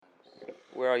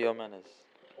Where are your manners?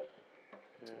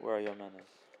 Yeah. Where are your manners?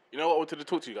 You know what I wanted to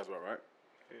talk to you guys about, right?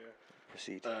 Yeah.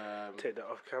 Proceed. Take that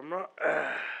off camera.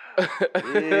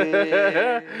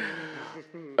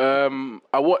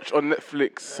 I watched on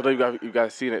Netflix. I know you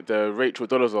guys seen it. The Rachel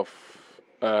Dolezal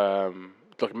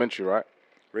documentary, right?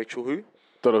 Rachel who?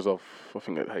 Dolezal, I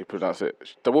think that's how you pronounce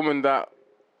it. The woman that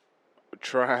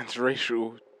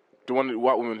transracial, the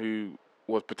white woman who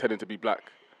was pretending to be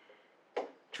black.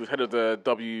 She was head of the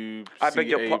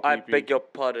WCAPP. I beg your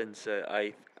pardon,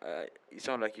 sir. You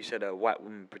sound like you said a white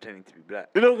woman pretending to be black.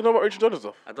 You don't know about Rachel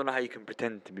Dolezal? I don't know how you can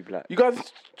pretend to be black. You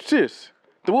guys serious?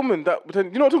 The woman that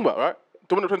pretended. You know what I'm talking about, right?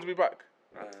 The woman that pretended to be black.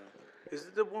 Is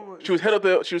it the woman? She was head of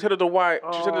the white. She was head of the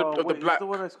black. Is the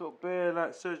one that's got bare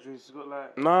like surgery? She's got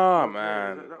like. Nah,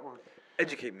 man. Is that one?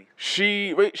 Educate me.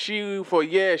 She for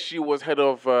years she was head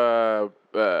of I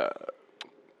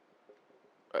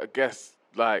guess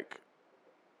like,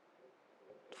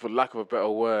 for lack of a better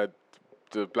word,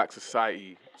 some black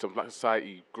society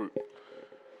group.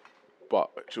 But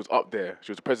she was up there.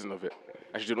 She was the president of it,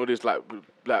 and she did all these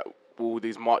all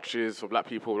these marches for black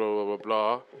people, blah blah blah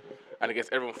blah. And I guess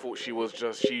everyone thought she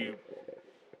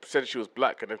said she was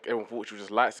black, and everyone thought she was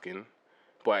just light skinned.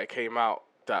 But it came out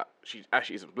that she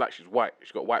actually isn't black. She's white.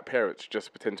 She's got white parents. She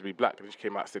just pretend to be black, and then she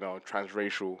came out saying, "Oh, I'm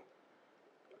transracial.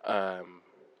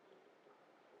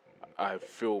 I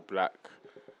feel black.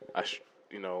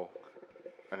 and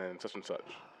then such and such."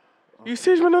 Okay. You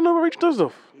serious, man? Don't know what Rachel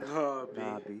Dolezal?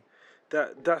 Nah, B.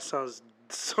 That sounds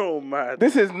so mad.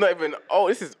 This is not even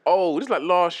old. This is old. This is like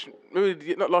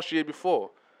maybe not last year, before.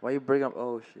 Why you bring up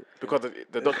shit? Because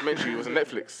the documentary was on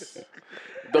Netflix.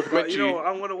 Documentary. But,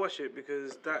 I'm gonna watch it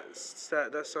because that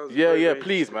sounds. Yeah,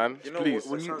 please, man. Please.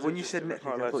 When you said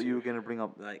Netflix, I thought you were gonna bring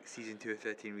up like season 2 of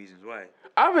 13 Reasons Why.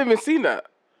 I haven't even seen that.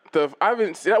 I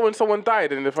haven't seen that when someone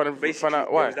died and they find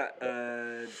out why. There was that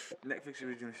Netflix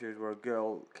original series where a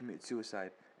girl committed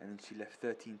suicide and then she left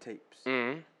 13 tapes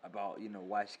about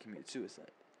why she committed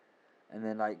suicide. And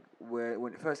then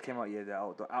when it first came out,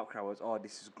 the outcry was,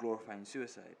 this is glorifying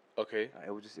suicide. Okay.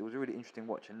 It was a really interesting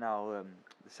watch, and now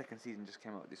the second season just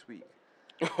came out this week.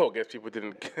 I guess people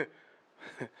didn't care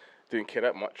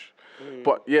that much.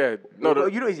 But yeah, a lot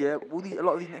of these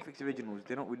Netflix originals,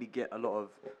 they don't really get a lot of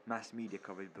mass media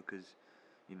coverage because,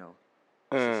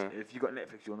 if you got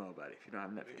Netflix, you'll know about it. If you don't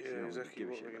have Netflix, you don't really give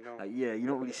a shit. You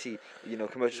don't really see,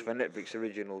 commercials for Netflix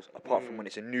originals apart from when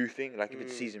it's a new thing, like if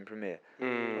it's season premiere, or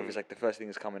if it's like the first thing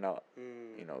that's coming out.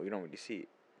 You don't really see it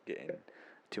getting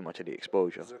too much of the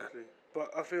exposure. Exactly, but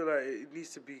I feel like it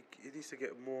needs to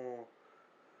get more.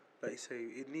 Like you say,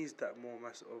 it needs that more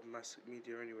mass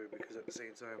media anyway, because at the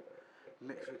same time,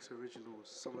 Netflix originals,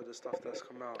 some of the stuff that's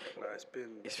come out,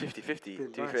 it's 50-50, to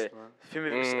be fair.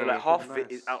 Film half of it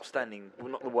is outstanding,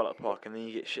 well, not the Wall at Park, and then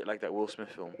you get shit like that Will Smith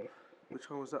film. Which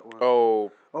one was that one?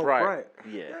 Oh, Bright.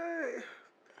 Yeah.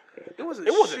 It wasn't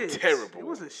terrible. It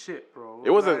wasn't shit, bro. It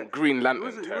wasn't Green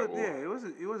Lantern terrible. It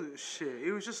wasn't shit.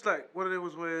 It was just like one of them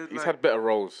where he's had better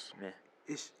roles.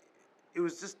 Yeah. It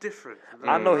was just different.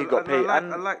 I know he got paid. I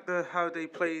like how they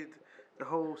played the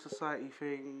whole society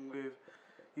thing with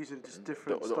using just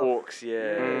different stuff. The orcs,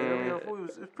 I thought it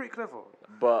was pretty clever.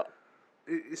 But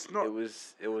it's not. It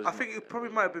was. I think it probably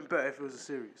might have been better if it was a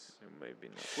series. Maybe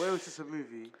not. Where it was just a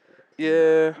movie.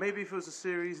 Yeah. Maybe if it was a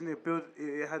series and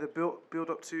it had a build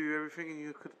up to everything and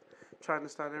you could try and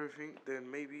understand everything,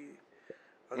 then maybe.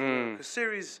 I don't know. Because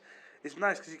series is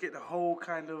nice because you get the whole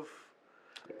kind of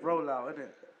rollout, isn't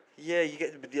it? Yeah, you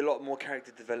get a lot more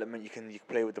character development. You can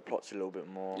play with the plots a little bit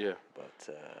more. Yeah.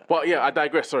 But yeah, I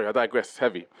digress. Sorry, I digress. It's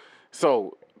heavy.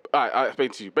 So I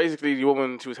explained to you. Basically, the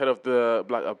woman, she was head of the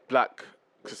black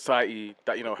society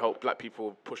that helped black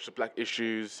people push the black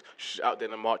issues. She's out there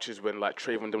in the marches when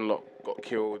Trayvon them lot got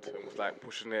killed and was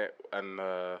pushing it, and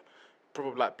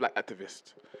proper black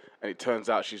activist. And it turns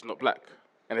out she's not black,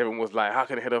 and everyone was like, "How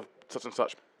can the head of such and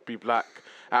such be black?"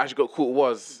 And actually got caught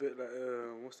was a bit like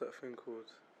what's that thing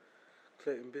called?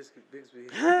 Clayton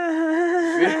Bigsby.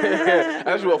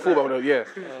 That's what I thought about it, yeah.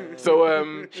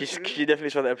 So she definitely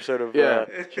saw the episode of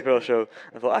Chappelle Show.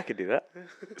 I thought I could do that.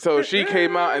 So she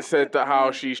came out and said that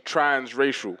how she's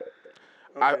transracial.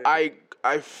 Okay.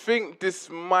 I think this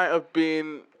might have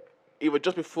been either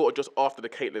just before or just after the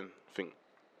Caitlyn thing.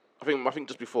 I think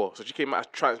just before. So she came out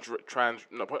as I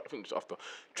think just after.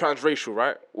 Transracial,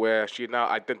 right? Where she now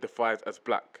identifies as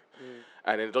black.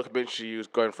 And in the documentary, she was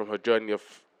going from her journey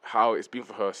of how it's been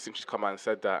for her since she's come out and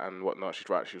said that and whatnot. She's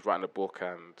writing a book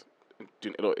and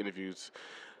doing a lot of interviews.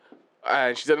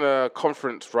 And she's in a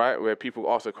conference, right, where people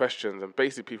ask her questions, and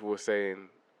basically people were saying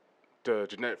the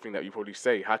generic thing that you probably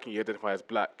say. How can you identify as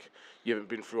black? You haven't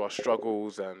been through our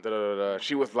struggles and da da da da.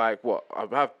 She was like, what? I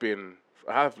have been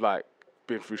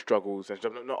through struggles, and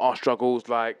not our struggles.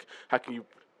 Like, how can you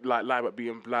lie about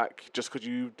being black just because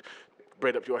you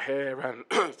braid up your hair and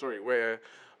wear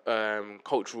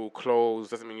cultural clothes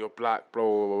doesn't mean you're black. Blah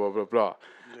blah blah blah blah.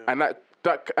 Yeah. And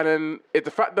and then it's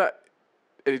the fact that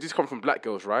it just come from black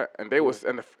girls, right? And they was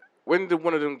when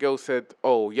one of them girls said,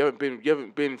 "Oh, you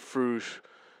haven't been through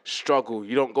struggle.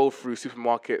 You don't go through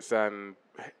supermarkets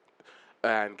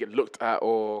and get looked at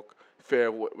or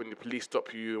fear when the police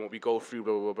stop you and what we go through,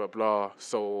 blah, blah, blah, blah,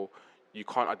 so you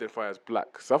can't identify as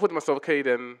black." So I thought to myself, okay,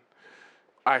 then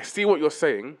I see what you're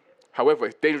saying. However,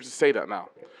 it's dangerous to say that now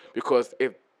because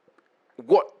it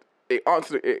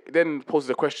then poses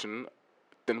a question,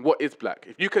 then what is black?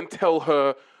 If you can tell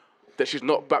her that she's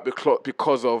not black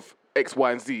because of X,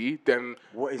 Y, and Z, then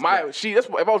if I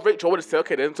was Rachel, I would have said,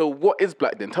 okay, then so what is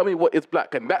black then? Tell me what is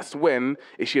black. And that's when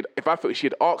if I thought she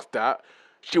had asked that,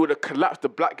 she would have collapsed the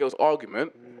black girl's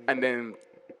argument, and then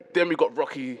we got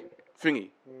Rocky thingy.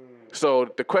 So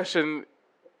the question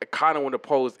I kind of want to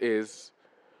pose is,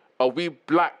 are we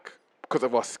black because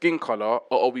of our skin color,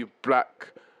 or are we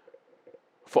black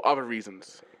for other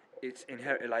reasons? It's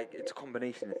inherent, like it's a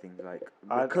combination of things, like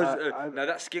because now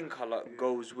that skin color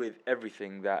goes with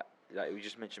everything that like we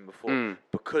just mentioned before.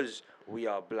 Because we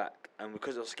are black and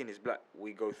because our skin is black,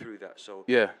 we go through that. So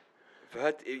for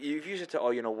her, if you said to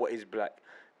what is black,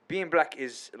 being black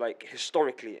is like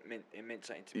historically it meant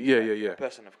something to be a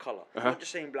person of color. I'm not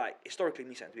just saying black. Historically, it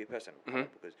means something to be a person of color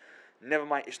because never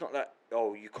mind. It's not that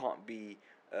you can't be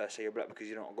say you're black because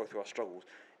you don't go through our struggles.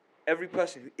 Every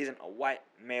person who isn't a white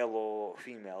male or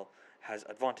female has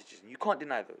advantages, and you can't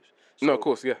deny those. So no, of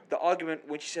course, yeah. The argument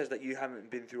when she says that you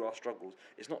haven't been through our struggles,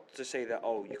 it's not to say that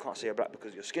you can't say you're black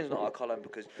because your skin's not our color and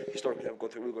because historically we're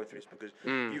going through this because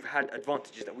you've had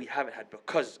advantages that we haven't had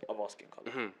because of our skin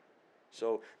color.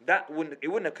 So that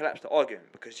wouldn't have collapsed the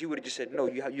argument because you would have just said no.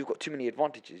 You've got too many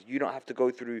advantages. You don't have to go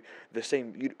through the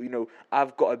same.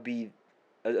 I've got to be.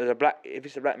 As a black, if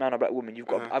it's a black man or black woman,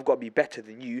 I've got to be better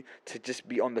than you to just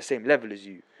be on the same level as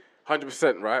you.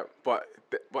 100%, right? But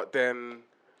then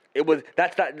it was I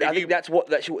think that's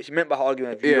what she meant by her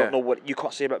argument. If you don't know what you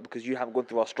can't say about because you haven't gone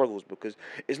through our struggles, because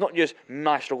it's not just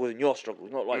my struggles and your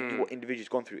struggles, not like what individuals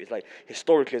gone through. It's like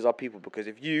historically as our people, because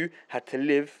if you had to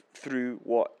live through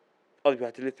what other people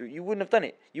had to live through, you wouldn't have done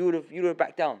it. You would have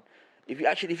backed down. If you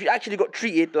actually got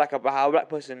treated like how a black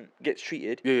person gets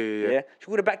treated, she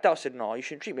would have backed out and said, no, you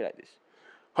shouldn't treat me like this.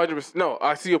 100%. No,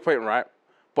 I see your point, right?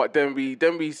 But then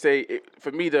we say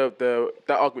for me that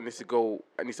argument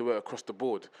needs to work across the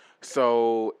board.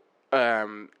 So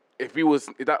if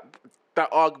that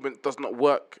argument does not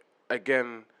work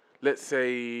again, let's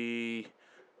say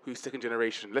who's second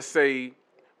generation? Let's say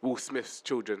Will Smith's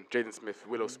children, Jaden Smith,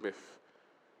 Willow Smith,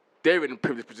 they're in a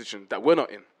privileged position that we're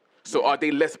not in. So are they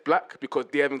less black because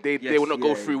they will not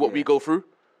go through what we go through?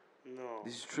 No,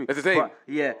 this is true. That's the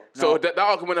same. So that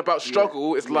argument about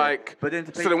struggle is like. But then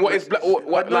what is black?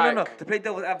 No. To play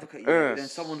devil's advocate, then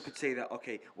someone could say that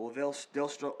they'll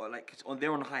struggle like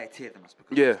they're on a higher tier than us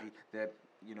because obviously they're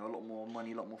a lot more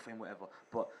money, a lot more fame, whatever.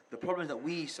 But the problems that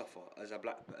we suffer as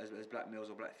black males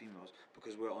or black females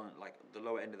because we're on like the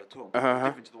lower end of the totem,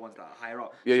 different to the ones that are higher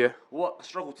up. What a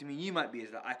struggle to me you might be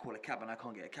is that I call a cab and I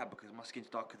can't get a cab because my skin's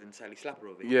darker than Sally Slapper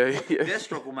over here. Their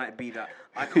struggle might be that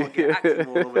I can't get acting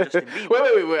all over Justin Bieber.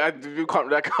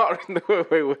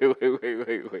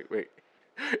 Wait.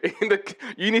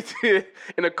 You need to,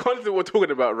 in the concept we're talking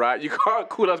about, right? You can't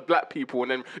call us black people and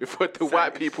then refer to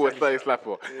white people as Sally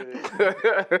Slapper.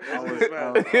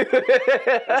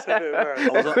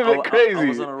 That's a bit crazy. I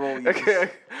was on a roll.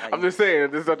 I'm just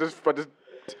saying.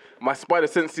 My spider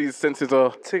senses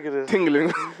are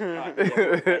tingling.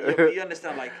 You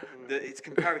understand, like it's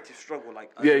comparative struggle.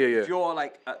 Like if you're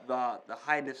like at the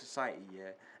high end of society,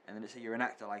 and then let's say you're an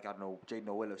actor like I don't know Jaden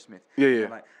or Willow Smith.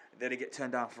 Like, then they get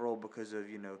turned down for role because of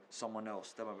someone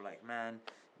else. They might be like, man,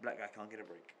 black guy can't get a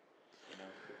break.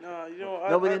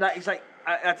 It's like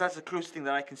that's the closest thing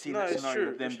that I can see in that scenario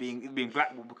of them being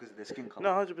blackballed because of their skin color.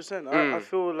 No, 100%. I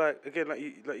feel like again, like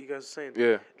you guys are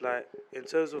saying. Like in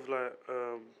terms of like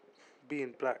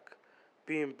being black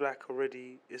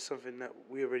already is something that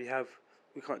we already have.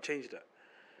 We can't change that.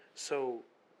 So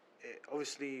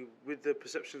obviously, with the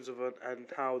perceptions of and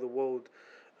how the world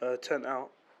turned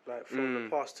out, like from the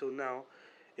past till now,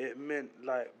 it meant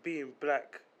like being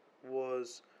black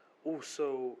was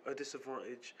also a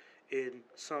disadvantage in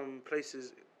some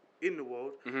places in the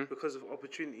world because of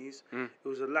opportunities. It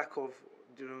was a lack of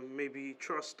maybe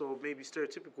trust or maybe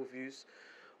stereotypical views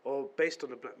or based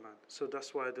on the black man. So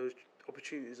that's why those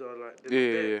opportunities are like they're not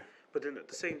there. Yeah. But then at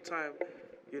the same time,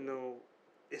 you know,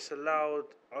 it's allowed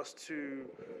us to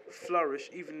flourish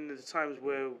even in the times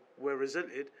where we're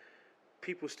resented.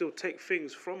 People still take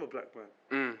things from a black man.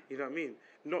 You know what I mean?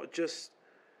 Not just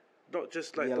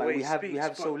like the way he speaks. We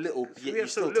have so little. We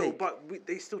have so little, but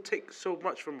they still take so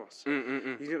much from us. You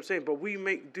know what I'm saying? But we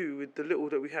make do with the little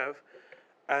that we have,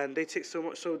 and they take so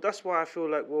much. So that's why I feel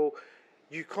like, well,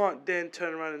 you can't then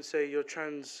turn around and say you're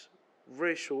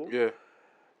transracial. Yeah.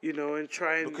 You know, and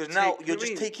try and because now you're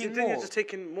just taking more. You're just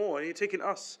taking more, and you're taking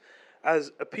us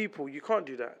as a people. You can't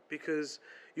do that because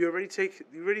you already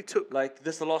took like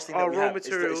this. The last thing that we have. Our raw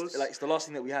materials. It's the last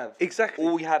thing that we have. Exactly.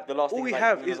 All we have. The last. All thing we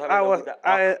have is our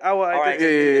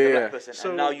identity. Yeah. So,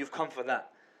 and now you've come for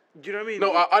that. Do you know what I mean?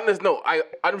 No, I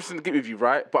understand the get with you,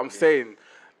 right? But I'm saying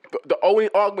the only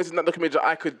arguments in that documentary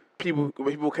that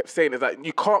people kept saying is that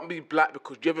you can't be black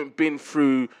because you haven't been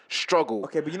through struggle.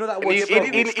 Okay, but you know that word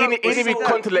even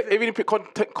if you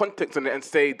put context on it and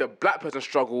say the black person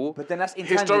struggle, but then that's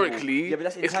intangible. Historically,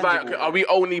 it's like, okay, are we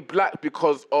only black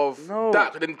because of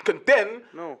that? Then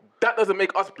that doesn't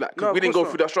make us black because we didn't go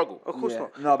through that struggle. Of course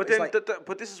not. No, but then,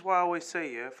 but this is why I always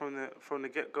say, from the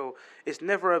get go, it's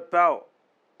never about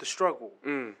the struggle.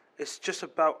 It's just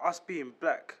about us being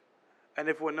black. And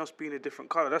everyone else being a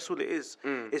different colour. That's all it is.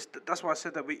 That's why I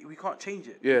said that we can't change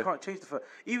it. Yeah. We can't change the fact.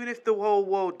 Even if the whole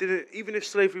world didn't, even if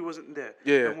slavery wasn't there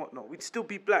and whatnot, we'd still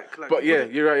be black. Like, but you're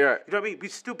right. You know what I mean?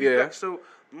 We'd still be black. So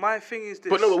my thing is this.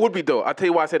 But no, it would be though. I'll tell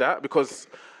you why I say that. Because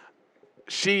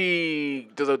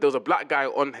there was a black guy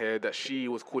on here that she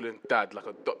was calling dad, like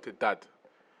adopted dad.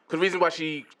 Because the reason why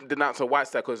she denounced her white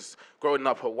side, because growing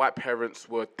up, her white parents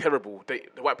were terrible. The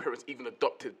white parents even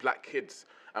adopted black kids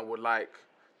and were like,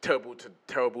 terrible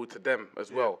to them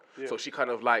as well. Yeah. So she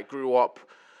kind of like grew up,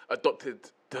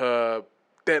 adopted her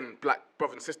then black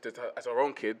brothers and sisters as her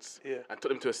own kids, and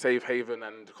took them to a safe haven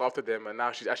and looked after them. And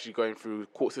now she's actually going through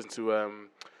court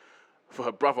system for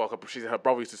her brother. Her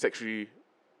brother used to sexually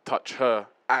touch her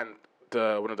and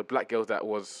one of the black girls that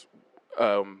was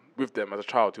with them as a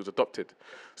child who was adopted.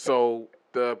 So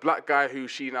the black guy who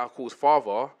she now calls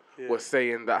father was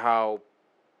saying that how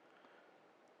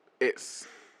it's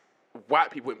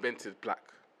white people invented black.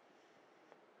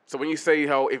 So when you say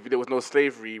how if there was no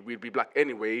slavery, we'd be black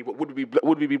anyway, but would we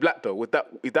be black though?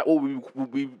 Is that all we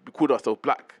called ourselves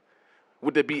black?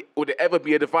 Would there ever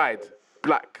be a divide,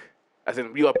 black, as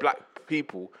in we are black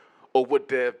people, or would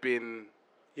there have been?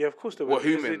 Yeah, of course there would.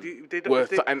 If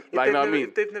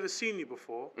they've never seen you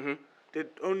before, they'd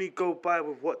only go by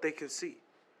with what they can see.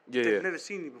 Yeah, they've never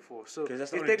seen you before, so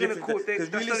if they're going to call, that's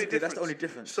the only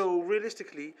difference. So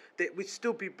realistically, we'd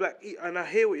still be black. And I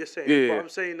hear what you're saying, but I'm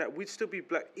saying that we'd still be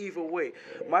black either way.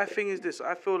 My thing is this: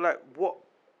 I feel like what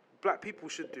black people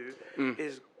should do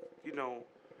is,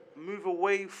 move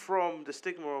away from the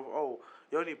stigma of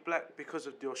you're only black because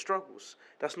of your struggles.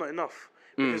 That's not enough.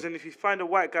 Because then if you find a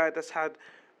white guy that's had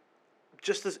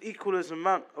just as equal as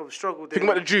amount of struggle, think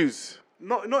about the Jews.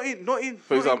 Not in.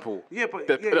 For example,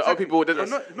 the other people.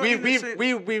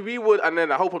 We would, and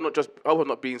then I hope I'm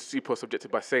not being super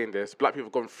subjective by saying this. Black people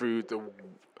have gone through the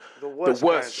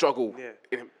worst struggle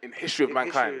in history of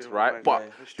mankind, right?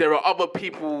 But there are other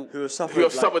people who have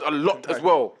suffered a lot as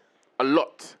well, a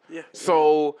lot. Yeah.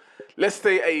 So let's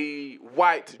say a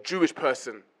white Jewish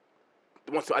person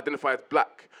wants to identify as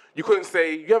black. You couldn't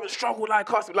say you haven't struggled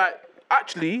like us. Like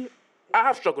actually, I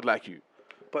have struggled like you.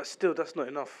 But still, that's not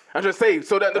enough. I'm just saying.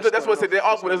 So that's what I said. Their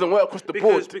argument doesn't work across the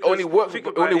board. It only works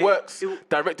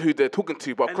direct to who they're talking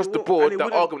to. But across the board,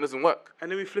 that argument doesn't work.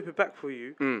 And then we flip it back for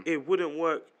you. It wouldn't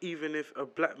work even if a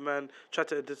black man tried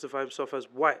to identify himself as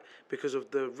white because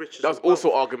of the riches. That's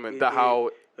also argument that how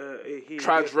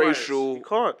transracial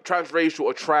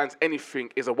or trans anything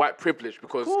is a white privilege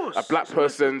because a black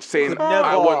person saying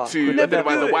I want to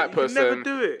identify as a white person. You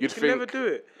can never do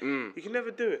it. You can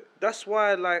never do it. That's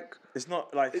why it's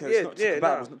not like it's not too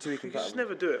compatible. It's not too compatible. You can just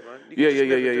never do it, man. Yeah.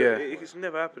 It's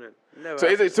never happening.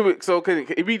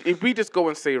 If we just go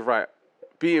and say right,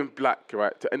 being black,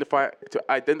 right, to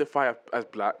identify as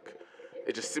black,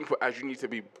 it's as simple as you need to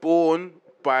be born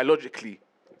biologically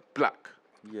black.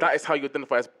 Yeah. That is how you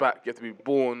identify as black. You have to be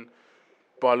born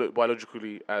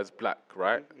biologically as black,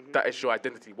 right? That is your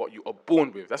identity, what you are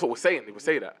born with. That's what we're saying. They would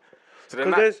say that. So then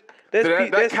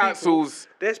that cancels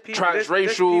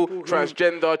transracial,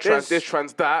 transgender, trans this,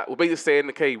 trans that. We're basically saying,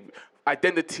 okay,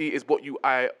 identity is what you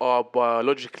are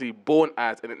biologically born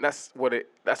as, and that's what it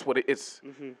is.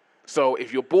 So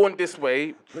if you're born this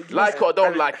way, like it or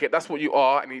don't like it, that's what you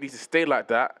are, and you need to stay like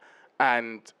that,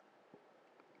 and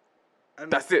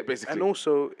that's it basically. And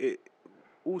also it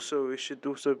should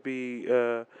also be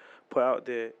put out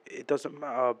there, it doesn't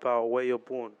matter about where you're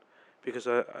born, because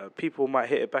people might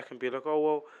hit it back and be like, oh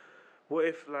well, what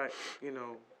if like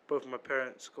both my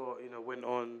parents went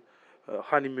on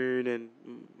honeymoon and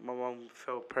my mom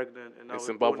fell pregnant and I was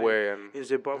Zimbabwe born in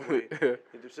Zimbabwe.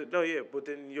 No, yeah, but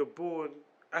then you're born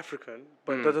African,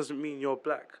 but that doesn't mean you're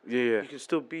black. Yeah. You can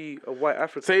still be a white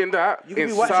African. Saying that, you can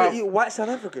be white South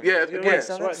African. Yeah,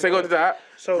 Saying on to that,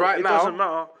 so right it now, doesn't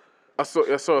matter. I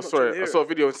saw a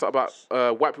video about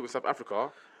white people in South Africa.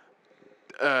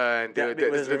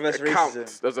 There's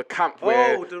a camp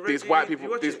where these white people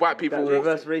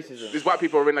reverse racism. These white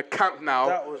people are in a camp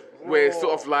now where it's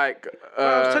sort of like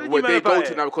where they go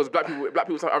to now because black people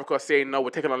in South Africa are saying no,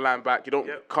 we're taking our land back. You don't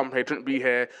come here, shouldn't be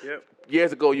here.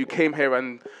 Years ago, you came here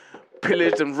and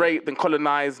pillaged and raped and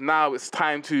colonized. Now it's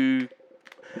time to.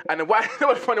 And the white, it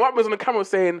was funny. White was on the camera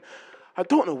saying, "I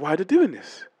don't know why they're doing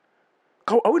this.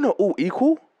 Are we not all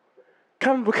equal?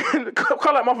 Can't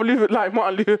like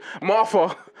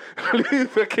Martha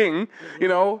Luther King,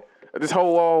 this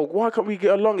whole why can't we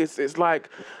get along? It's like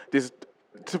this.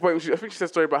 To the point, I think she said a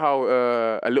story about how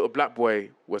a little black boy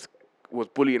was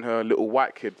bullying her little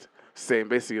white kid, saying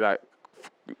basically like,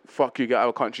 "Fuck you, get out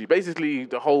of the country." Basically,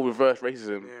 the whole reverse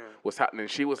racism was happening.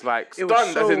 She was like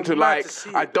stunned, as into like,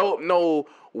 I don't know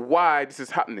why this is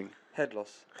happening. Head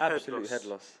loss, absolute head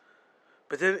loss.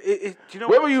 But then, do you know?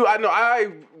 Where were you? I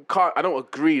don't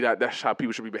agree that that's how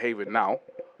people should be behaving now.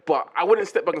 But I wouldn't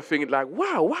step back and think like,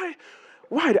 wow, why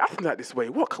are they acting like this way?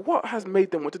 What has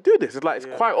made them want to do this? It's like it's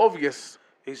quite obvious.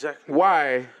 Exactly.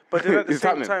 Why? But then at the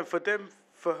same time, for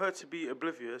her to be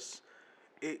oblivious,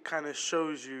 it kind of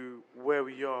shows you where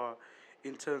we are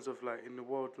in terms of like in the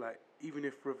world. Like even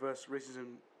if reverse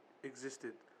racism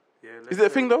existed. Yeah, is it a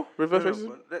thing though? Reverse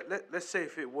racism? Let's say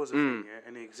if it was a thing,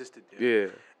 and it existed,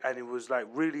 and it was like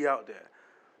really out there,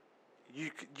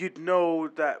 you'd know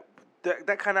that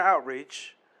kind of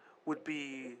outrage would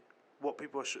be what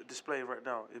people should display right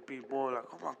now. It'd be more like,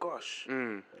 oh my gosh,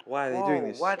 why are they doing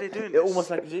this? Why are they doing this? It's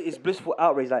almost like it's blissful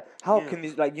outrage. Like how can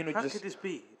this how could this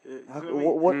be?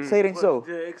 What say it ain't so?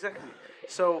 Yeah, exactly.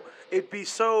 So it'd be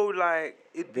so like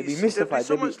they'd be mystified. There'd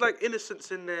be so much like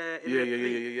innocence in there.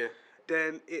 Yeah.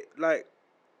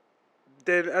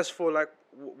 Then as for like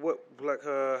what like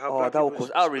how black that will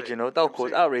cause outrage, That will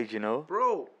cause outrage,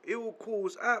 Bro, it will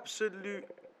cause absolute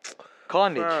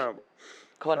carnage.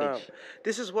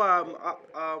 This is why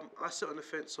I sit on the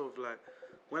fence of like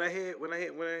when I hear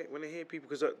people,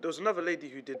 because there was another lady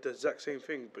who did the exact same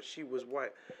thing, but she was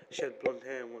white. She had blonde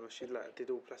hair and whatnot. She like did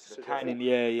all plastic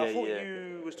surgery. I thought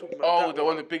you was talking about the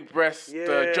one with the big breasts,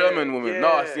 the German woman.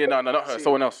 No, not her.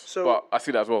 Someone else. So, but I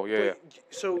see that as well. Yeah.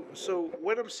 So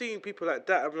when I'm seeing people like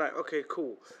that, I'm like, okay,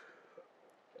 cool.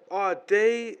 Are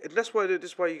they? And that's why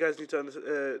you guys need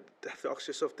to have to ask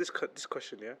yourself this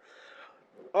question. Yeah.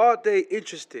 Are they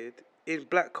interested in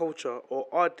black culture, or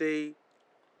are they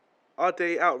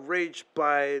outraged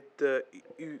by the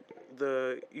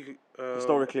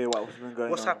historically what's been going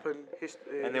what's on? happened?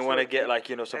 And they want to get like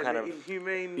some kind of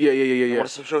inhumane. Yeah. Want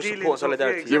to show support,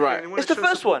 solidarity. Exactly. You're right. It's the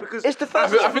first one. It's the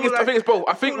first one. I think it's both.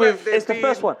 I think it's the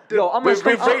first one. With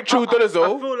Rachel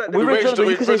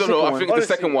Dolezal, I think it's the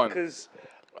second one.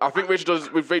 I think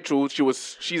Rachel,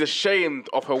 she's ashamed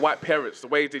of her white parents, the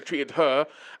way they treated her.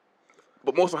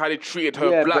 But most of how they treated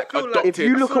her black adopted. Like, if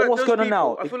you look at what's going on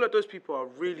now, I feel like those people are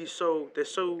really they're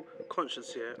so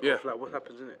conscious here of like what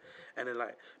happens in it, and they're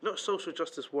like not social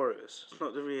justice warriors. It's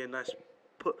not really a nice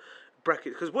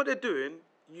bracket, because what they're doing,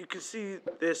 you can see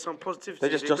there's some positivity.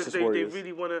 They're just justice warriors. They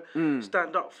really want to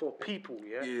stand up for people,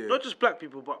 not just black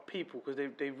people but people, because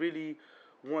they really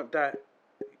want that.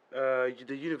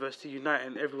 The university unite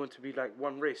and everyone to be like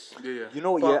one race. Yeah. You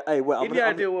know what? I'm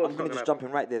gonna just jump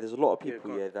in right there. There's a lot of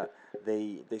people that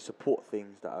they support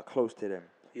things that are close to them,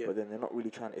 but then they're not really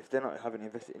trying. If they're not having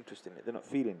invested interest in it, they're not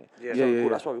feeling it.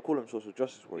 That's why we call them social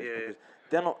justice warriors, because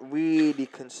they're not really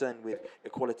concerned with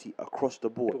equality across the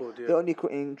board. They're only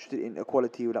interested in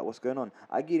equality with what's going on.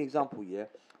 I give you an example.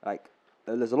 Like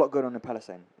there's a lot going on in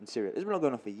Palestine, in Syria. There's been a lot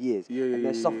going on for years, and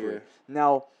they're suffering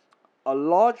now. A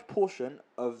large portion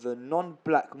of the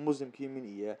non-black Muslim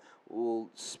community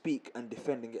will speak and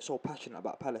defend and get so passionate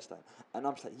about Palestine. And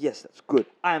I'm just like, yes, that's good.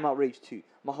 I am outraged too.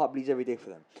 My heart bleeds every day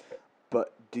for them.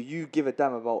 But do you give a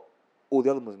damn about all the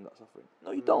other Muslims that are suffering?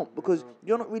 No, you don't, because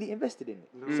you're not really invested in it.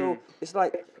 So it's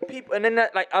like people, and then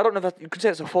I don't know if you can say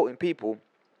it's a fault in people,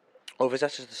 or if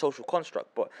that's just a social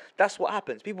construct. But that's what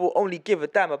happens. People will only give a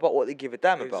damn about what they give a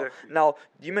damn about. Now,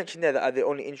 you mentioned there that are they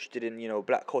only interested in,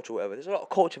 black culture or whatever. There's a lot of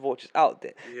culture vultures out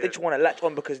there. They just want to latch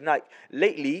on because, like,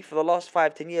 lately, for the last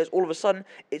 5-10 years, all of a sudden,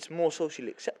 it's more socially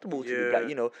acceptable to be black.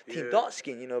 Team dark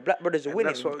skin, black brothers are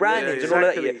winning, brandings and all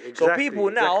that. So people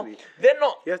now, they're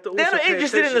not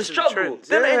interested in the struggle.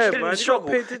 They're not interested in the struggle.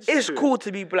 It's cool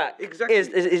to be black. Exactly.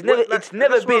 It's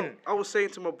never been. I was saying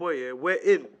to my boy, we're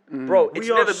in. Bro, it's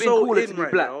never been cooler to be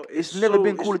black. It's never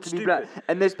been cooler to be black.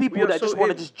 And there's people that just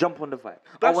want to just jump on the vibe.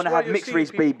 I want to have mixed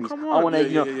race babies. I want to,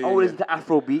 I want to listen to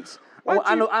Afro beats.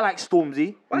 I like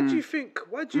Stormzy. Why do you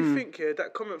think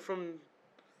that comment from,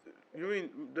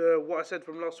 what I said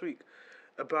from last week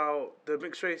about the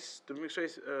mixed race,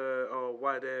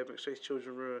 why their mixed race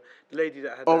children were the lady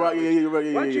that had. Oh right, yeah.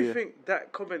 Why do you think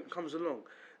that comment comes along?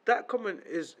 That comment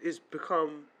is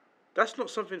become. That's not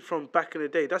something from back in the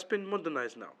day. That's been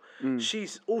modernized now.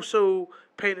 She's also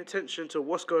paying attention to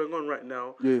what's going on right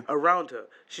now around her.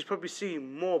 She's probably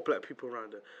seeing more black people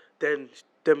around her than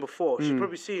before. She's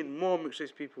probably seeing more mixed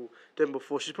race people than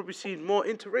before. She's probably seeing more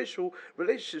interracial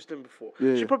relationships than before.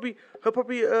 It's too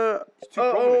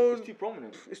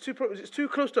prominent. It's too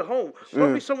close to home.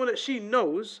 Probably someone that she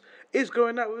knows is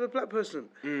going out with a black person.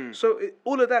 So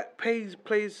all of that plays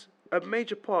a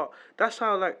major part. That's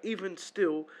how, like, even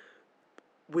still,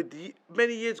 with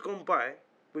many years gone by,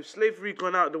 with slavery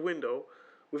gone out the window,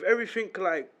 with everything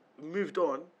like moved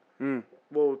on,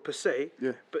 well, per se,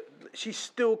 but she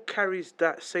still carries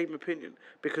that same opinion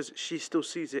because she still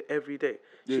sees it every day.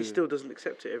 She still doesn't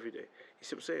accept it every day. You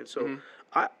see what I'm saying? So,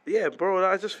 I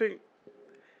just think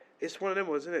it's one of them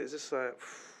ones, isn't it? It's just like,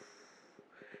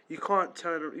 you can't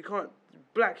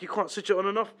switch it on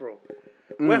and off, bro.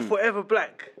 We're forever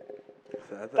black.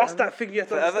 That's that thing you have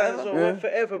to understand as well. We're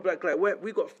forever black. Like,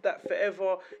 we got that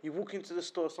forever. You walk into the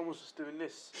store, someone's just doing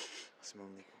this. Smell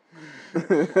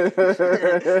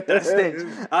That stinks.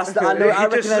 I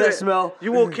recognize that smell.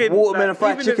 You walk in, watermelon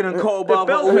fried chicken and cocoa bar,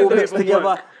 all mixed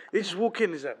together. They just walk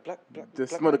in, is that black? They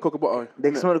smell the cocoa butter.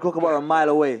 They can smell the cocoa butter a mile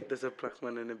away. There's a black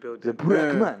man in the building. There's a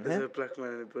black man. There's a black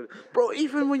man in the building. Bro,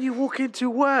 even when you walk into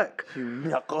work, you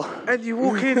knuckle, and you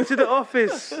walk into the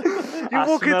office, you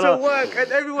walk into work,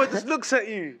 and everyone just looks at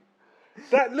you.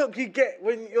 That look you get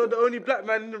when you're the only black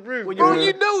man in the room. Bro,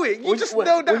 you know it. You just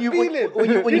know that feeling.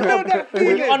 When you know that feeling.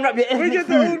 When you unwrap your ethnic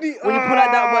food. When you pull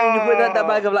out that bag, and you put that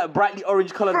bag of like brightly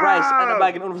orange coloured rice and the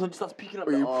bag, and all of a sudden it starts peeking up.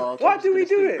 Why do we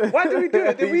do it? Why do we do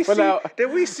it?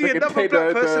 Did we see another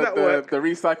black person at work? The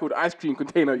recycled ice cream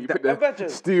container. You put the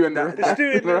stew and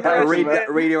the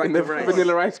radioactive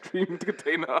vanilla ice cream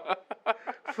container.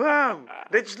 Fam,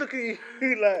 they just look at you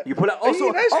like. You pull out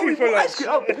also ice cream.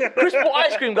 Chris bought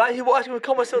ice cream, guys. He bought ice cream.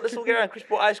 Come on, let's all get around. Chris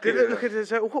bought ice cream. They look at it and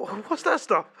say, "What's that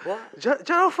stuff? What?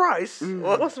 Jollof rice?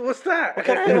 What's that? What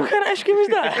kind of ice cream is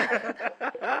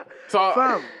that?" So,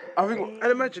 fam, I think.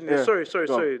 And imagine this.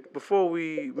 Sorry. Before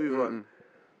we move on,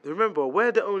 remember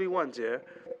we're the only ones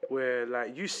where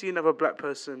like you see another black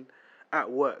person at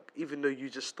work, even though you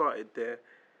just started there.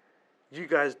 You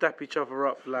guys dap each other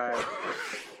up like.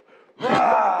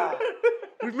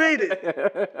 We've made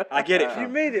it. I get it. You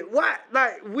made it. What?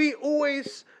 Like, we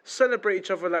always celebrate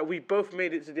each other like we both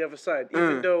made it to the other side,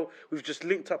 even though we've just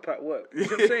linked up at work. You know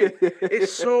what I'm saying?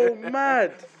 It's so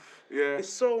mad. Yeah. It's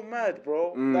so mad,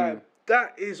 bro. Like,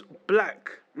 that is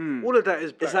black. All of that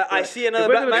is black. It's like, I see another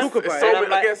black man.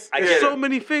 There's so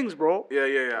many things, bro. Yeah.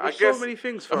 There's so many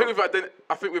things.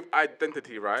 I think with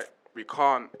identity, right? We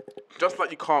can't, just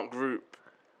like you can't group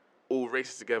all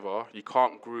races together, you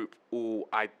can't group all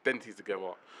identities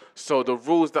together. So the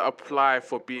rules that apply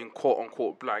for being quote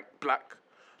unquote black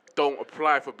don't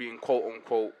apply for being quote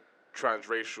unquote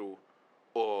transracial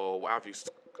or what have you.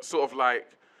 Sort of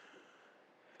like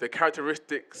the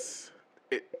characteristics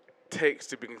it takes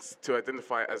to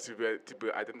identify as to be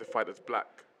identified as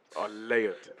black are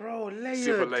layered. Bro, layered.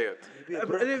 Super layered.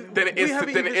 Then it is.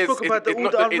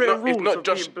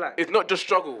 It's not just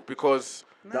struggle because.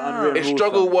 The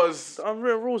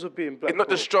unwritten rules of being black. It's not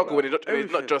just struggle, and it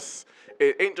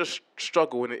ain't just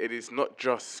struggle, and it is not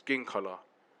just skin color.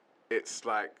 It's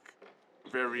like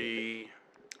very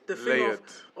layered. The thing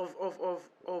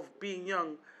of being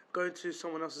young, going to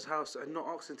someone else's house and not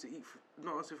asking to eat,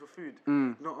 not asking for food,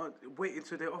 not waiting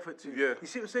until they offer to. Yeah. You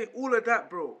see what I'm saying? All of that,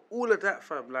 bro. All of that,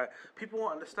 fam. Like, people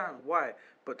won't understand why.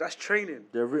 But that's training.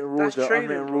 The written rules, that's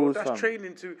training, unwritten bro. rules, That's fam.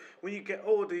 training to when you get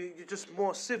older, you're just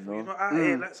more civil. You're not out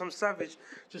here like some savage,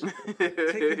 just taking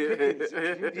pickings.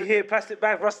 You hear plastic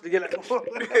bag rustling, you're like, start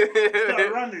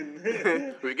running.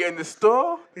 We get in the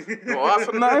store. Don't ask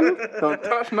for nothing. Don't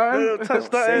touch nothing. Don't touch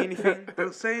Don't say anything.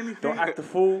 Don't say anything. Don't act a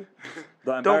fool.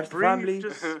 Don't embarrass the breathe, family.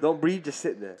 Don't breathe. Just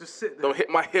sit there. Just sit there. Don't hit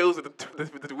my heels with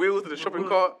the wheels of the shopping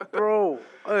cart. Bro,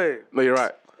 hey. No,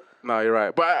 you're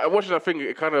right. But watching that thing,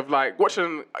 it kind of like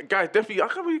watching guys. Definitely, I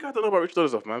can't believe you guys don't know about Rich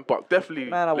Dollars man. But definitely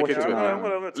look into it,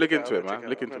 man. Look into it, man.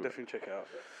 Look into it. Definitely check it out.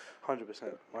 100%.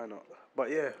 Why not? But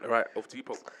yeah. All right, over to you,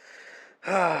 Pope.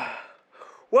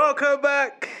 Welcome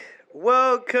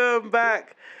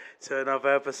back to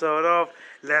another episode of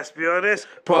Let's Be Honest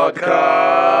Podcast.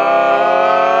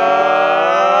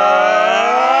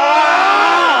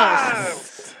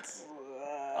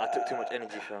 I took too much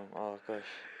energy, fam. Oh gosh.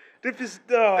 This is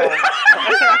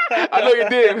I know you're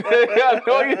doing. I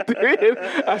know you're doing.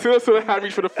 As soon as I had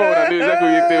reached for the phone, I knew exactly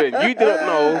what you're doing. You did not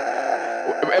know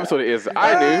what episode it is.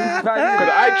 I knew because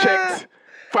I checked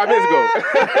 5 minutes ago.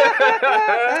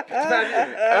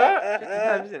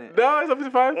 55, isn't it? No, it's not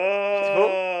 55.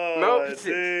 No,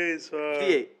 56.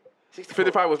 58.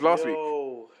 55 was last week.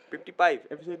 55.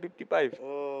 Episode 55.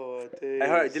 Oh, days. I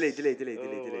heard delay. Delay.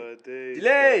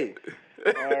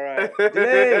 Alright.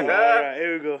 Delay. Alright,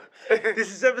 here we go. This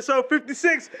is episode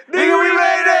 56. Nigga, we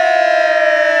made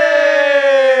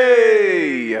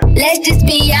it! Let's just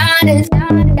be honest.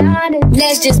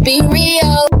 Let's just be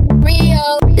real.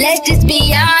 Let's just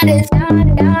be honest.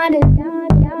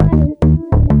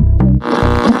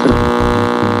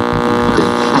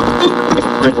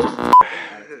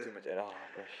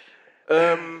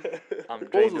 I'm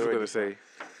what was I going to say?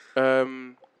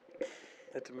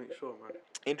 Had to make sure, man.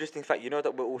 Interesting fact, you know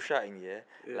that we're all shouting, yeah?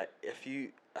 Like, I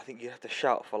think you have to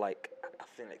shout for like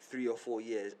 3 or 4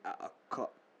 years at a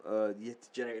cup. You have to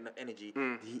generate enough energy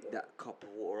to heat that cup of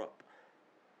water up.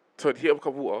 So heat up a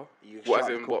cup of water? What, as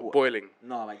in what, boiling?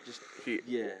 No, like just heat.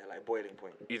 Yeah, like boiling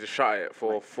point. You just shot it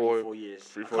for like 4 years.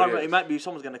 3, 4 I can't remember, years. it might be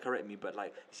someone's gonna correct me, but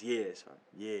like it's years, man.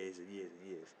 Years and years and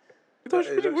years.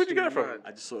 Where'd you get it from? mad.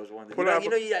 I just thought it was one of the. Pull You it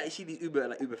know, up. you see these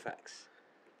Uber facts.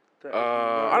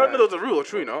 I don't know if those are real or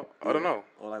true, no? I don't know.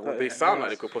 Or like That They is sound nice.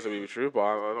 like they could possibly be true, but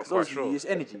I'm not quite obviously sure. it's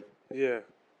energy. Yeah.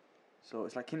 So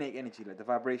it's like kinetic energy. Like the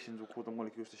vibrations will cause the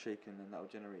molecules to shake, and then that will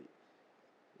generate,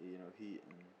 heat,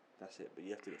 and that's it. But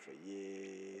you have to do it for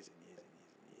years and years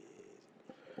and years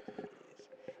and years.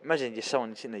 Imagine just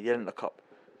someone sitting there yelling at the cup.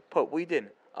 Pope, what you doing?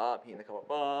 I'm heating the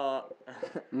cup up.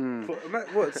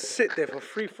 What? Sit there for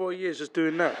 3-4 years just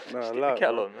doing that? No, Just I keep love the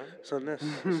kettle on, man. It's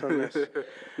unnecessary. It's unnecessary.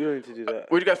 You don't need to do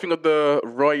that. What do you guys think of the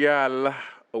Royal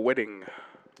wedding?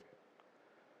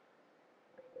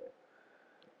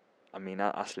 I mean,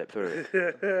 I slept through it.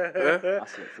 I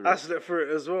slept through I it. slept through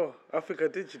it as well. I think I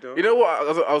did, you know. You know what?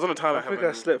 I was on a timeline. I think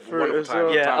I slept through it as time,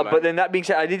 well. Yeah, timeline. but then that being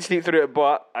said, I did sleep through it,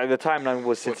 but the timeline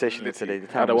was sensational Litty. today. The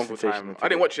I had a timeline was wonderful sensational time. I today.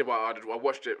 didn't watch it, but I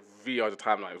watched it via the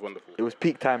timeline. It was wonderful. It was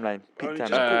peak timeline. I Peak only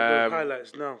just timeline. got the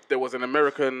highlights now. There was an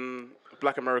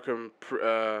black American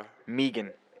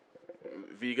Megan.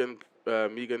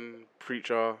 vegan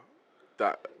preacher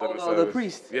that done Oh, the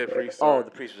priest. Yeah, priest. Oh, sorry.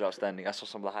 the priest was outstanding. I saw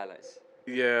some of the highlights.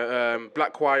 Yeah,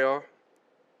 black choir.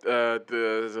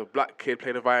 There's a black kid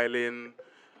playing the violin.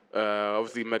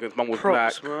 Obviously, Megan's mum was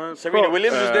Props, black. man. Serena Props.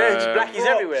 Williams was there. Just blackies Props,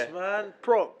 everywhere. man.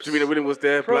 Props. Serena Williams was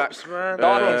there, Props, black. man.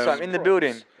 Darkins, fam, in the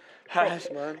building. Props,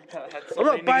 man. I'm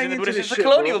not buying into this since the shit,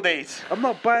 colonial bro. days. I'm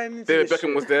not buying into David this Beckham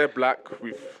shit. was there, black.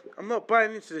 We've I'm not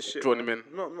buying into this shit. drawn him in.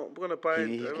 I'm not gonna buy it.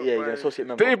 He's I'm not an buying associate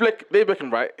member. David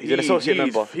Beckham, right? He's an associate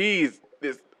member.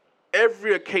 There's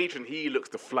every occasion he looks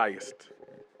the flyest.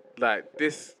 Like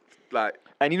this, like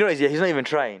And you know, he's not even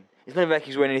trying. It's not even like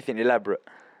he's wearing anything elaborate.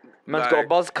 Man's got a Like-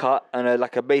 buzz cut and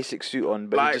a basic suit on,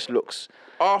 but Like, he just looks.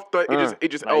 after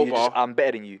Idris like, you Elba. I'm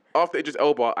better than you. After Idris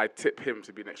Elba, I tip him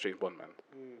to be next James Bond, man.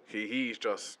 He's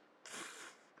just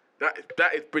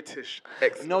that is British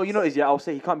excellence. No, you know, I'll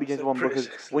say he can't be James So Bond British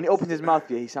because when he opens his mouth,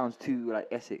 he sounds too like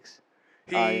Essex.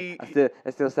 He I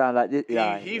still sound like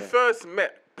this. he first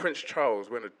met Prince Charles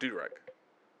wearing a do-rag.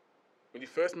 When he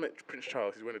first met Prince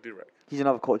Charles, he's wearing a do-rag. He's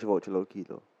another culture vulture, low key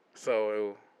though.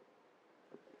 So,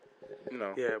 you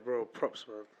know. Yeah, bro. Props,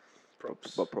 man.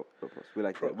 Props. But props. We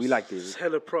like Props. that. We like David.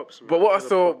 Hella props, man. But what I Hella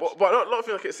saw, props. but a lot of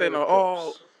people keep saying, Hella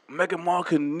oh, props. Meghan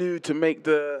Markle knew to make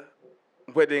the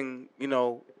wedding,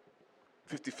 50-50.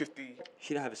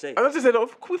 She didn't have a say. I was just saying, what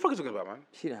are we fucking talking about, man?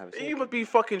 She didn't have a say. You must be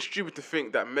fucking stupid to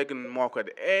think that Meghan Markle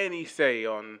had any say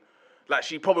on. Like,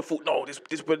 she probably thought, no,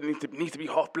 this wedding needs to be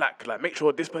half black. Like, make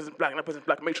sure this person's black and that person's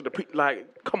black. Make sure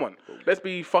come on, let's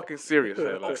be fucking serious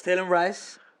here. Like, Oxtail and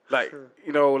rice. like.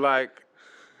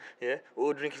 Yeah, we're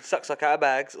all drinking suck out of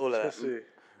bags, all of Let's that. see.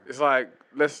 It's like,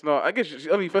 let's not. I guess she's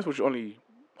only, first of all, she's only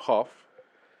half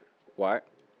white.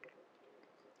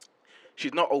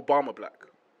 She's not Obama black.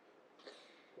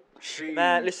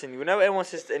 Man, listen, whenever anyone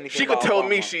says anything She could about tell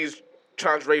me Obama- she's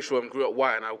transracial and grew up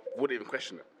white, and I wouldn't even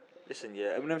question it. Listen,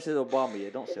 yeah, whenever it says Obama, yeah,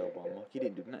 don't say Obama. He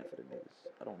didn't do nothing for the niggas.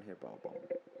 I don't want to hear about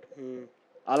Obama.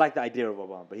 I like the idea of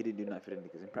Obama, but he didn't do nothing for the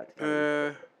niggas in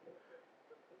practicality.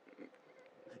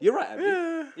 You're right,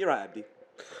 Abdi. You're right, Abdi.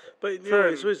 But you know,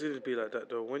 it's always going to be like that,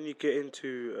 though. When you get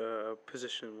into a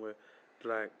position where,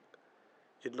 like,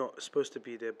 you're not supposed to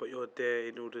be there, but you're there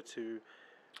in order to...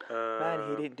 Man,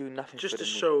 he didn't do nothing just for to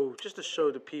the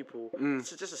show the people,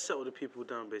 just to settle the people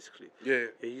down, basically. Yeah,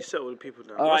 you settle the people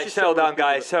down. All right, settle down,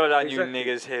 guys. Settle down, you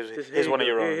niggas. Here's one of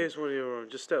your own. Here's one of your own.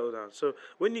 Just settle down. So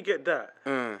when you get that,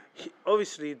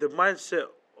 obviously the mindset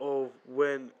of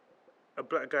when a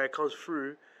black guy comes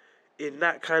through in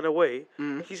that kind of way,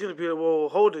 he's gonna be like, well,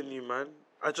 hold on, you man.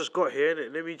 I just got here,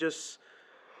 innit? Let me just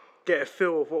get a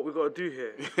feel of what we got to do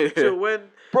here. So when...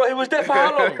 Bro, it was there for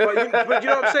how long? but you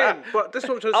know what I'm saying? But that's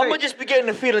what I'm trying to say. I'm going to just be getting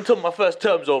a feel until my first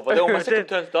term's over. Then when my second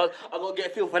term starts, I'm going to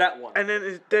get a feel for that one. And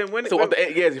then when... So after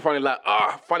 8 years, you finally like,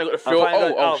 finally got the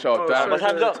feel. Shut down. My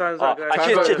time's up.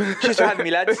 Cheers for having me,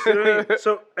 lads.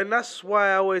 So, and that's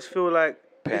why I always feel like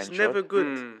it's never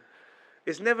good.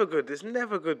 It's never good. It's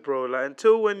never good, bro. Like,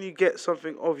 until when you get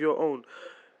something of your own,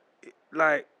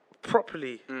 like...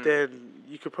 properly, then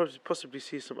you could possibly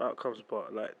see some outcomes,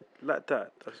 but like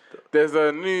that. There's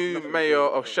a new mayor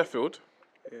of Sheffield.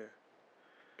 Yeah.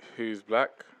 Who's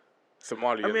black,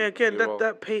 Somali. I mean, again,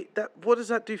 that what does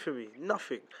that do for me?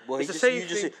 Nothing. Well, it's the same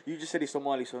thing. You just said he's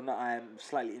Somali, so now I am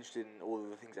slightly interested in all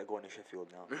of the things that go on in Sheffield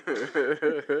now.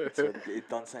 So it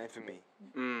done something for me.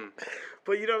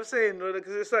 But you know what I'm saying?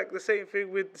 Because it's like the same thing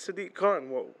with Sadiq Khan.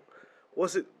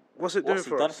 What's it doing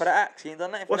for us? Done for the axe? He ain't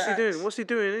done nothing for the axe. What's he doing? What's he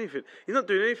doing? Anything? He's not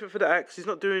doing anything for the axe. He's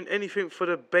not doing anything for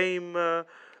the BAME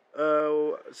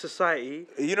society.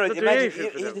 You know, imagine,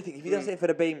 here's the thing. If he doesn't say it for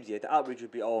the BAMEs, yeah, the outrage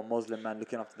would be, mozlim man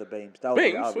looking after the BAMEs. That would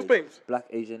be the outrage. What's BAMEs? Black,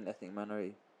 Asian, ethnic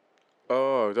minority.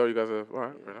 Oh, you guys are...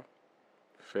 Alright, fair enough.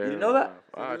 You didn't know that?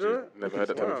 I actually never heard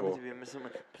of that before.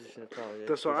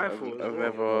 That's what I thought. I've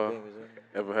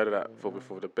never heard of that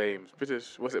before. The BAMEs.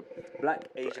 British, what's it? Black,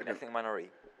 Asian, ethnic minority.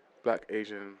 Black,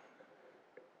 Asian...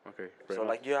 Okay. So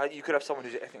like you could have someone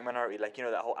who's an ethnic minority, like you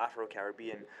know that whole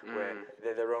Afro-Caribbean where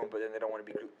they're their own, but then they don't want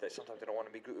to be grouped. That sometimes they don't want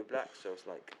to be grouped with blacks. So it's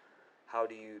like, how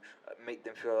do you make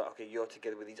them feel like, okay, you're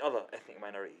together with these other ethnic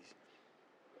minorities?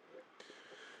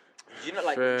 Do you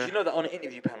know that on an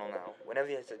interview panel now, whenever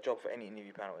there's a job for any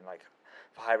interview panel in like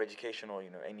for higher education or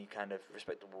any kind of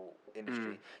respectable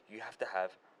industry, you have to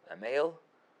have a male,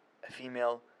 a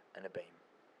female, and a BAME.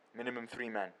 Minimum 3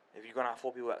 men. If you're gonna have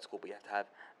 4 people at school, but you have to have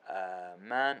a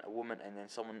man, a woman, and then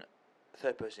a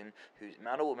third person who's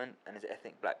man or woman and is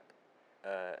ethnic black,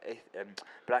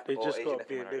 black or just Asian got to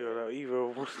be a ethnic nigga, like, either.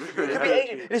 It could be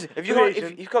Asian. Listen, if you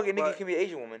can't get nigga, you can be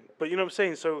Asian woman. But you know what I'm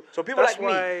saying. So people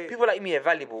like me are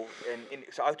valuable.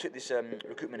 So I took this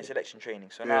recruitment and selection training.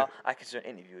 So now I can do an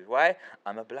interview. Why?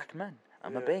 I'm a black man.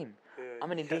 I'm a BAME.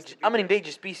 I'm an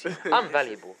endangered species. I'm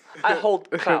valuable. I hold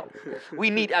clout. We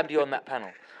need Abdi on that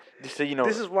panel. So,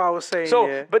 this is why I was saying.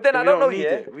 So, but then I don't know.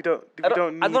 We don't. I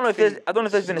don't know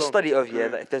if there's been a study of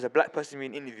that if there's a black person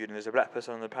being interviewed and there's a black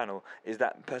person on the panel, is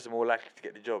that person more likely to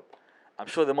get the job? I'm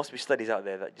sure there must be studies out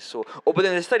there that just saw. But then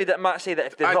there's a study that might say that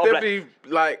if there's not a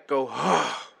black,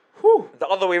 the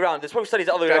other way around. There's probably studies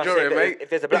the other way around saying if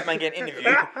there's a black man getting interviewed.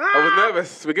 I was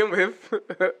nervous to begin with.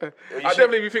 I'd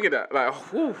definitely be thinking that. Like,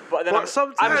 but then I'm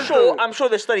sure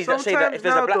there's studies that say that if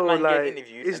there's a black man getting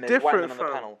interviewed and there's a white man on the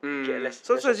panel, get less.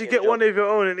 Sometimes you get one of your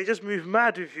own and they just move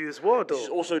mad with you as well, though. This is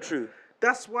also true.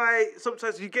 That's why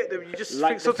sometimes you get them. You just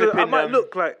think something. I might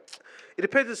look like. It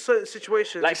depends on certain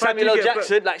situations. Like Samuel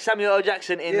L.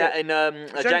 Jackson in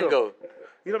Django.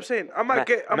 You know what I'm saying? I might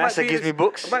get. Master gives me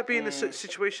books. I might be in a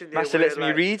situation. Master lets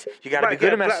me read. You gotta be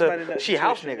good at Master. She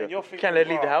house nigga. Can't let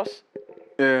her leave the house.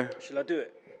 Yeah. Should I do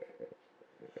it?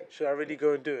 Should I really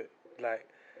go and do it? Like,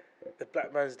 the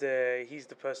black man's there. He's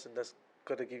the person that's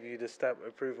gotta give you the stamp of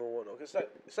approval and whatnot.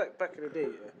 It's like back in the day,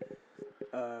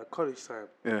 college time.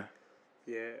 Yeah.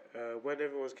 Yeah. When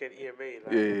everyone was getting EMA,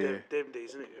 like them days,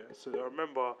 isn't it? Yeah? So I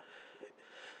remember.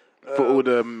 For all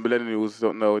the millennials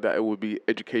don't know that it would be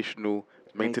educational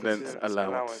maintenance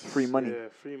allowance. Free money. Yeah,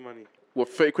 free money. What,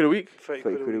 30 quid a week? 30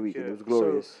 quid a week. Yeah. It was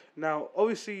glorious. So, now,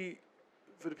 obviously,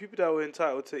 for the people that were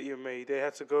entitled to EMA, they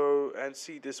had to go and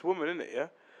see this woman, innit, yeah?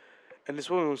 And this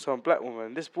woman was some black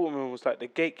woman. This woman was like the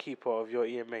gatekeeper of your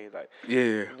EMA. Like,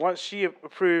 once she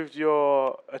approved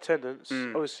your attendance,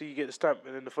 obviously you get the stamp,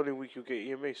 and then the following week you'll get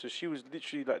EMA. So she was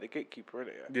literally like the gatekeeper,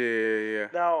 innit, yeah?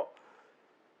 Now,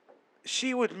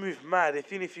 she would move mad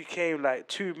even if you came like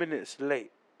 2 minutes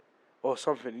late or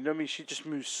something. You know what I mean? She just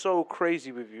moves so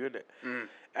crazy with you, innit?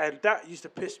 And that used to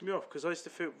piss me off because I used to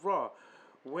think,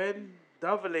 when the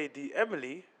other lady,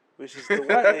 Emily, which is the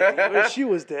white lady, when she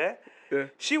was there,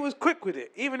 she was quick with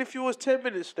it. Even if you was 10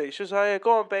 minutes late, she was like, yeah,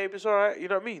 go on, babe, it's all right. You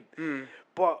know what I mean?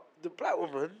 But the black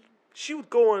woman, she would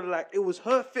go on like it was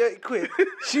her 30 quid.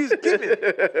 She's giving.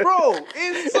 Bro,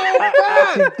 it's so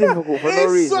bad. It's difficult for no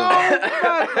reason. It's so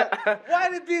bad. Like, why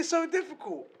is it being so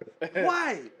difficult?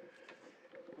 Why?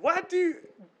 Why do...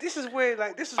 This is where,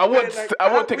 like, this is I where, would, like...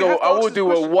 I would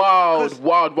do a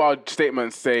wild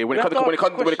statement. Say when it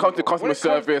comes to customer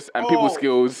service and people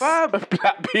skills,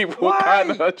 black people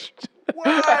cannot.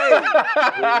 Why?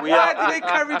 Why do they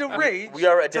carry the rage we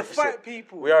are at a to deficit. fight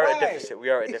people? We are Why? at a deficit. We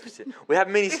are at a deficit. We have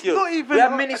many skills. not even We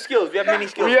have a- many skills. We have many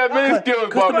skills. We have many skills,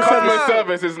 but customer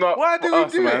service is not Why do we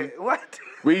us, do man. it? Why do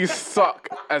We suck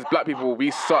as black people.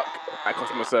 We suck at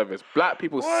customer service. Black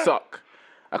people suck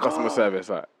at customer service.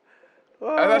 Like,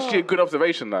 that's actually a good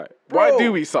observation. Like, why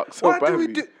do we suck so badly? Why do we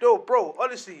do... No, bro,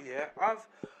 honestly, yeah,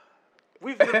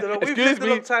 we've lived a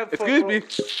long time for... Excuse me.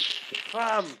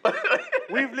 Fam,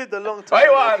 we've lived a long time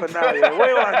for now, yeah. What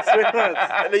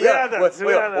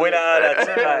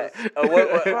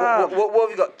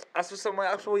have you got? Ask for something.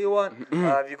 Ask for what you want.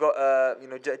 Have you got,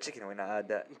 jerk chicken? We're not add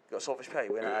that. You got saltfish patty?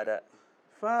 We're not add that.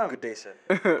 Fam. Good day, sir.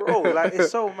 Bro, like,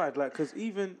 it's so mad. Like, because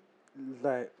even,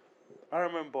 like, I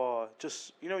remember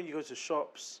just, when you go to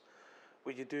shops,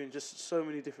 where you're doing just so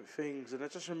many different things, and I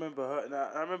just remember her, and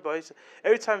I remember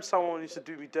every time someone used to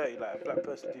do me dirty, like a black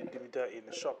person do me dirty in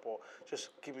the shop, or just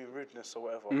give me rudeness or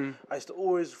whatever, I used to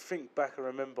always think back and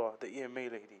remember the EMA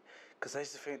lady, because I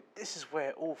used to think, this is where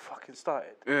it all fucking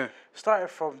started. Yeah. Started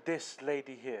from this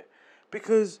lady here,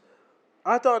 because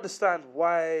I don't understand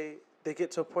why they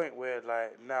get to a point where,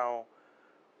 like, now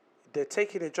they're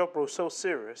taking their job role so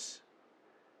serious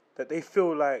that they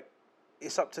feel like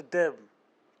it's up to them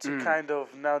to kind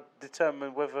of now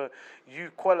determine whether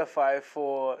you qualify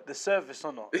for the service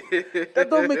or not. That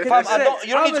don't make any sense.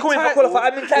 You don't need to call me for qualify.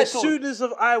 I'm entitled. As soon as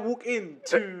I walk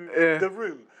into the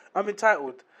room, I'm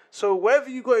entitled. So whatever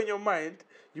you got in your mind,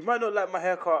 you might not like my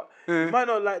haircut. You might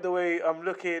not like the way I'm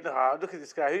looking. Look at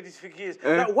this guy. Who do you think he is?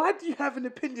 Like, why do you have an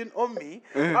opinion on me?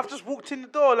 I've just walked in the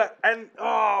door, like, and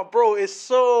bro, it's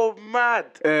so mad.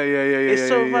 It's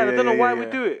so mad. I don't know why we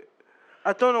do it.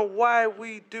 I don't know why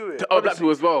we do it. To black people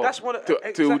as well. That's what.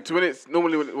 To when it's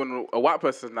normally when a white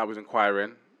person now is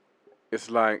inquiring, it's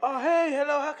like, oh, hey,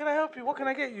 hello, how can I help you? What can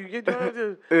I get you? You know what yeah.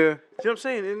 you know what I'm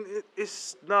saying? And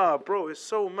it's bro. It's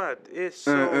so mad. It's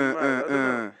so mad. I don't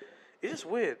know. It's just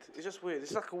weird.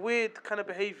 It's like a weird kind of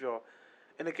behavior.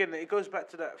 And again, it goes back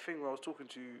to that thing where I was talking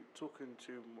to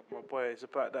my boy. It's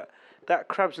about that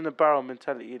crabs in the barrel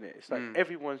mentality, innit? It's like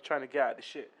everyone's trying to get out of the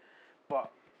shit,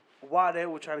 but while they're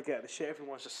all trying to get out of the shit,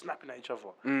 everyone's just snapping at each other.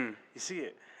 You see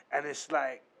it? And it's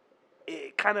like,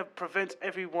 it kind of prevents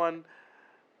everyone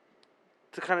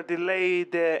to kind of delay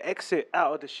their exit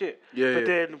out of the shit. But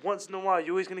then once in a while,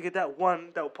 you're always going to get that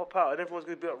one that will pop out, and everyone's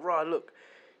going to be like, rah, look,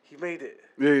 he made it.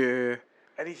 Yeah.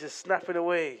 And he's just snapping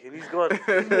away, and he's gone.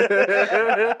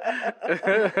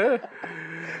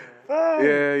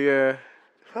 Yeah.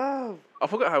 I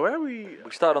forgot where we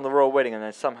started on the royal wedding and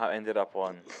then somehow ended up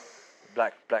on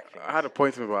black things. I had a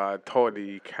point to me, but I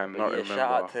totally cannot remember.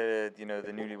 Shout out to the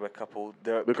newlywed couple.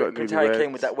 Prince got Harry newlyweds.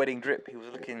 came with that wedding drip. He was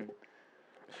looking.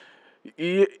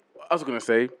 Yeah, I was gonna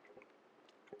say.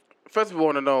 First of all, I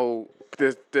want to know.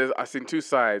 I've seen two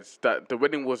sides. That the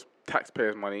wedding was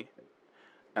taxpayers' money,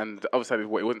 and the other side is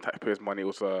what it wasn't taxpayers' money. It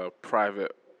was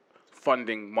private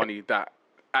funding money that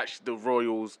actually the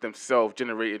royals themselves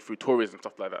generated through tourism and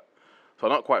stuff like that. So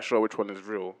I'm not quite sure which one is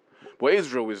real. What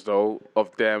is real is though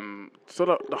of them. So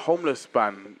the homeless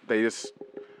ban, they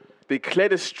clear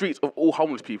the streets of all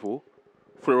homeless people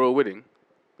for a royal wedding.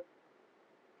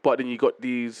 But then you got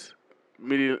these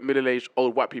middle-aged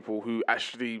old white people who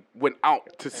actually went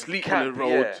out to sleep on the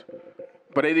road,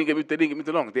 but they didn't get moved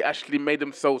along. They actually made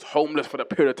themselves homeless for that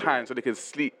period of time so they could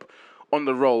sleep on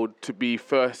the road to be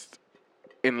first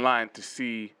in line to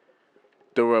see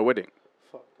the royal wedding.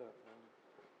 Fuck that, man.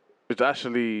 It's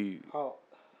actually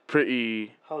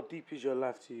pretty. How deep is your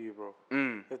life to you, bro?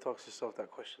 You have to ask yourself that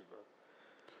question, bro.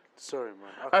 Sorry, man.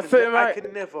 I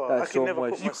can never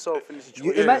put myself in this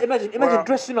situation. Imagine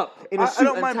dressing up in a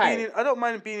suit and tie. I don't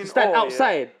mind being in stand awe,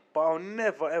 outside. But I'll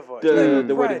never ever.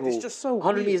 The wedding hall. It's just so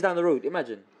 100 weird. meters down the road.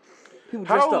 Imagine. People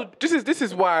dressed up. This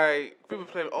is why people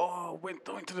play. Went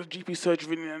to the GP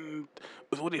surgery and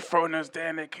with all the foreigners there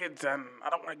and their kids, and I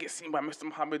don't want to get seen by Mr.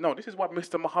 Muhammad. No, this is why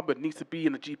Mr. Muhammad needs to be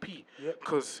in the GP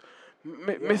because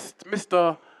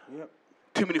Mr.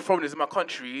 too many foreigners in my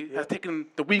country has taken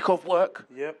the week off work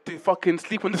Yep. to fucking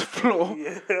sleep on the floor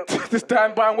Yep. to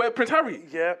stand by and wear Prince Harry.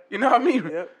 Yep. You know what I mean?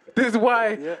 Yep. This is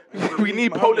why we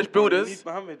need Polish builders. We need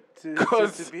Mohammed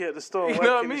to be at the store You know what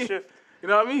I working mean? the shift. You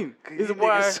know what I mean? This is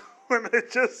why.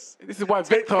 This is why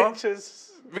take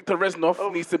pictures. Victor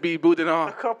Reznov needs to be building A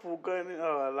our. couple going in.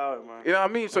 Oh, allow it, man. You know what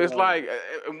I mean? So it's like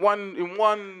in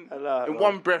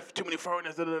one breath, too many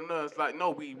foreigners. It's like no,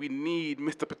 we need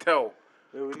Mr. Patel.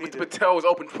 Yeah, Mr. Patel is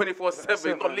open 24/7. He's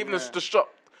not leaving the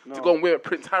shop to go and wear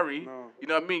Prince Harry. No. You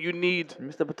know what I mean? You need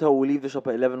Mr. Patel will leave the shop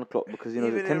at 11 o'clock because, you know,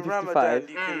 even the in 10:55. Ramadan,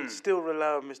 you can still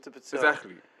rely on Mr. Patel.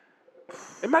 exactly.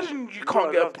 Imagine you gotta can't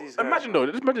love get. these guys, Imagine though.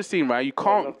 Just imagine the scene, right? You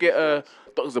can't love get these a guys.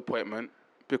 doctor's appointment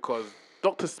because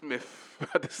Dr. Smith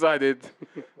decided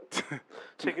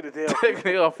Taking the day off.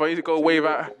 taking it off. I need to go wave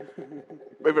at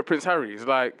Prince Harry. It's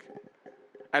like,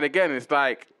 and again, it's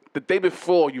like the day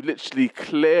before you literally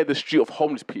clear the street of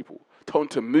homeless people, told them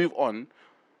to move on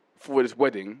for this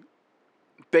wedding.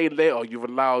 Day later, you've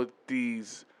allowed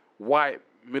these white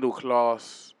middle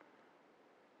class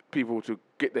people to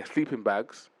get their sleeping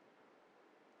bags.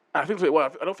 And I think I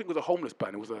don't think it was a homeless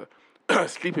ban. It was a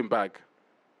sleeping bag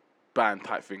ban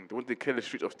type thing. They wanted to clear the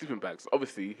street of sleeping bags.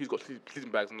 Obviously, who's got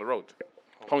sleeping bags on the road?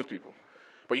 Homeless people.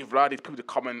 But you've allowed these people to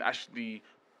come and actually,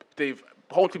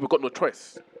 homeless people got no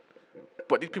choice.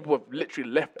 But these people have literally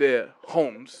left their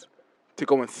homes to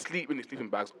go and sleep in these sleeping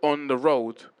bags on the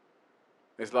road.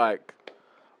 It's like,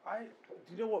 Do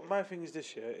you know what my thing is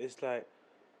this year? It's like,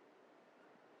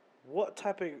 what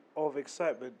type of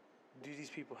excitement do these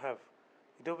people have?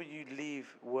 You know, when you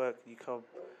leave work, you come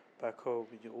back home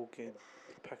and you're all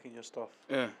packing your stuff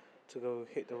to go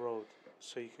hit the road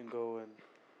so you can go and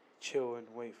chill and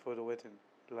wait for the wedding.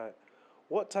 Like,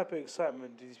 what type of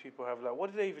excitement do these people have? Like,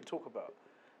 what do they even talk about?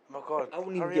 Oh my God, I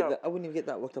wouldn't even get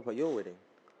that worked up at your wedding.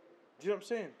 Do you know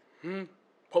what I'm saying?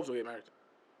 Pop's will get married.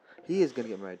 He is gonna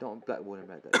get married. Don't blackball him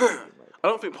like that. He's gonna get married. I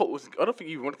don't think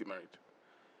you even want to get married.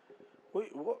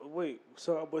 Wait, what? Wait,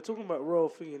 so we're talking about royal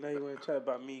thing and now you want to chat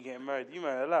about me getting married. You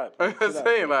married a lot. I'm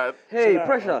saying, like, Hey, Chill out,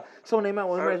 pressure! man. Someone they might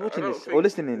want to marry is watching I don't this think- or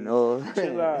listening or.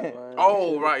 Chill out, man.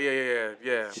 oh, right,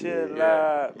 yeah. Chill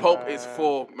out, Pope man. is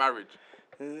for marriage.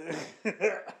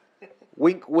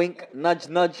 Wink, wink, nudge,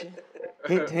 nudge.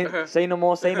 Hint, hint. Say no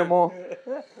more, say no more.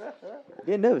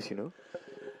 Get nervous, you know.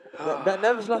 That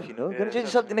nervous laugh, you know. Gonna change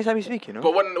something next time you speak, you know.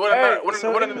 But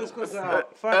England squads are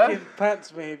out. Fucking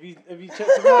pants, mate. Have you checked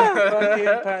them out? Fucking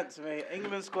pants, mate.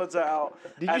 England squads are out.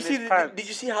 Did and you see? it's pants. Did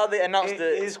you see how they announced It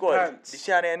the is squad? pants. Did you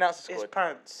see how they announced the It's squad?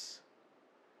 pants.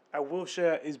 And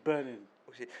Wilshere is burning.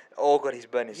 Oh God, he's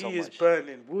burning so He is much.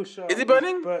 burning. Wilshere Is he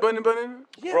burning? Burning?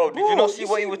 Yeah, Bro, did you not see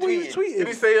what he was tweeting? Did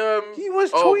he say, He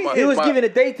was oh, tweeting. He was giving a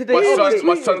day-to-day.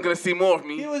 my son's going to see more of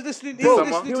me. He was listening. He Bro, was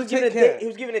listening he was to giving a Take Care. he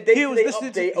was giving a He was day-to-day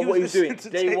listening to- update he of what he was was doing.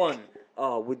 listening to Day Take- 1,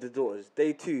 with the daughters.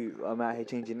 Day 2, I'm out here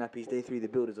changing nappies. Day 3, the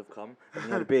builders have come. And he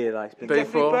had a beer like. Day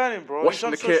Definitely 4, burning, bro. washing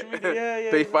the He's on social kit. media.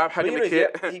 Yeah. Day 5, hanging the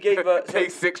kit. He gave a Day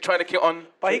 6, trying to kit on.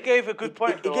 But he gave a good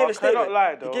point, He though. gave I a statement. cannot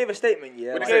lie, though. He gave a statement,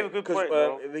 yeah. What He gave a good point,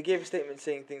 though. He gave a statement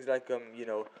saying things like, you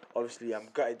know, obviously I'm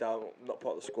gutted that I'm not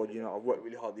part of the squad. You know, I've worked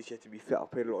really hard this year to be fit. I've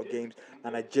played a lot of games,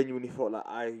 and I genuinely felt like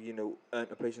I, you know, earned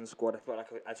a place in the squad. I felt like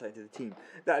I added something to the team.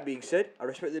 That being said, I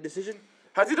respect the decision.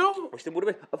 Has he though? Wish them all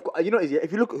the best. Of course, you know what it is, yeah?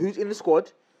 If you look at who's in the squad,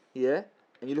 yeah,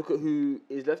 and you look at who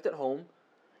is left at home,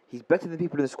 he's better than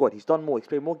people in the squad. He's done more. He's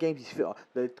played more games. He's fitter.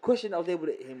 The question I was able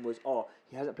to him was,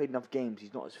 he hasn't played enough games.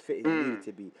 He's not as fit as he needed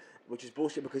to be, which is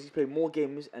bullshit because he's played more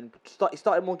games and he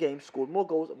started more games, scored more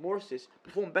goals, more assists,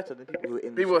 performed better than people who were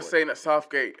in the People are squad. saying that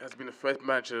Southgate has been the first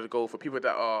manager to go for people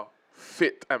that are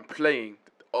fit and playing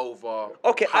over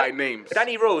high names.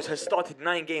 Danny Rose has started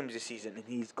 9 games this season and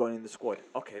he's gone in the squad.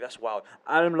 Okay, that's wild.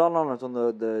 Adam Lallana's on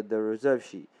the reserve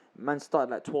sheet. Man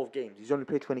started like 12 games. He's only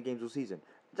played 20 games all season.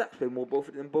 Jack's played more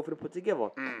than both of them put together.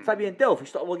 Fabian Delph, he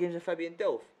started more games than Fabian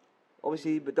Delph.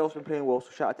 Obviously, but Delph's been playing well, so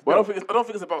shout out to But Delph. I don't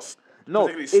think it's about No,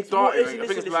 particularly it's more- starting. listen, I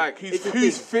think it's listen, like it's the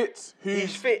who's thing. fit,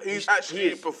 He's fit. who's He actually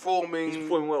is. performing. He's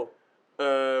performing well.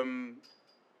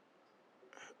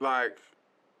 Like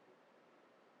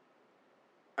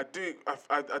I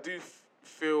do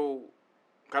feel.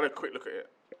 Kind of quick look at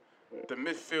it. The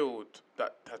midfield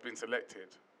that has been selected.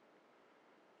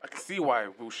 I can see why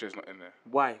Wilshere's not in there.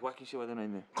 Why? Why can you see why they're not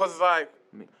in there? Because like,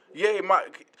 yeah, he might.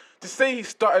 To say he's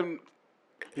starting.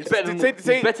 He's better than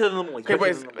them all. Okay,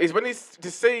 but it's when he's to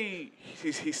say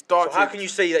he started. So how can you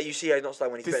say that you see he's not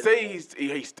starting when he's to better say than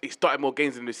them all? he started more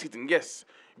games in the season? Yes,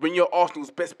 when you're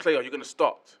Arsenal's best player, you're gonna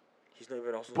start. He's not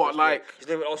even Arsenal's But best like, player. He's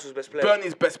not even Arsenal's best player.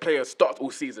 Burnley's best player starts all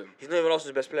season. He's not even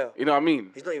Arsenal's best player. You know what I mean?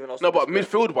 He's not even Arsenal's No, but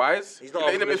best player. midfield wise, He's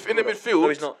not in the Arsenal's midfield. best player. No,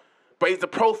 he's not. But he's the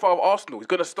profile of Arsenal. He's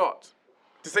gonna start.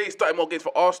 to say he started more games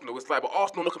for Arsenal, it's like, but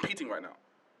Arsenal not competing right now.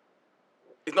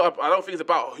 It's not. I don't think it's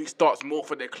about who starts more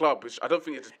for their club. I don't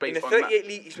think it's just based on that.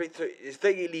 It's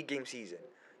 38 league game season.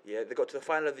 Yeah, they got to the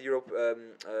final of the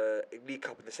League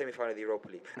Cup and the semi-final of the Europa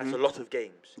League. That's a lot of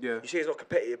games. Yeah. You say it's not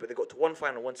competitive, but they got to one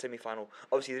final, one semi-final.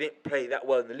 Obviously, they didn't play that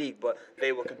well in the league, but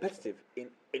they were competitive in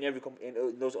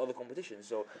those other competitions.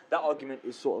 So that argument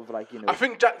is sort of like, I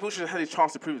think Jack Wilshere had his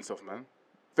chance to prove himself, man,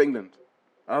 for England.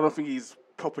 I don't think he's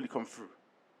properly come through.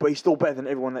 But he's still better than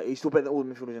everyone. He's still better than all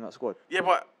the midfielders in that squad. Yeah,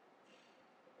 but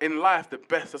in life, the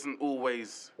best doesn't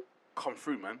always come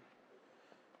through, man.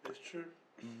 It's true.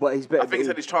 But he's better. I think he's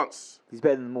had his chance. He's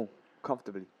better than them all,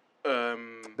 comfortably. Better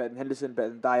than Henderson, better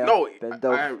than Dyer. No, better than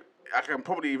Delph. I can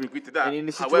probably even agree to that. And in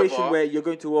a situation where you're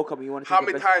going to World Cup and you want to how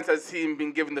many times has he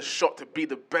been given the shot to be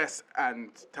the best and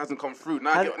hasn't come through?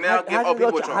 Now give other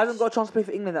people a chance. Hasn't got a chance to play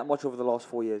for England that much over the last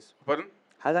 4 years. Pardon?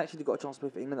 Hasn't actually got a chance to play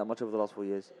for England that much over the last 4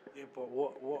 years. Yeah, but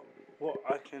what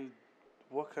I can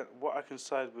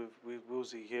side with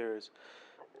Wilsey here is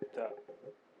that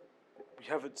we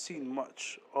haven't seen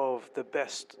much of the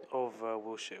best of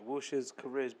Wilshere. Wilshere's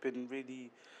career has been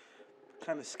really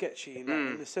kind of sketchy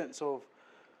in the sense of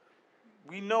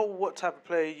we know what type of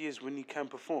player he is when he can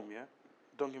perform. Yeah,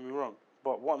 don't get me wrong.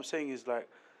 But what I'm saying is like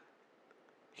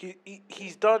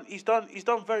he's done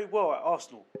very well at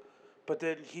Arsenal, but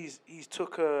then he's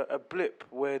took a blip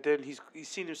where then he's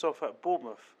seen himself at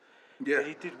Bournemouth. Yeah, and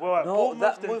he did well at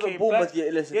Bournemouth. Then came back.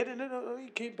 He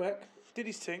came back. Did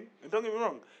his thing, and don't get me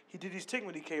wrong, he did his thing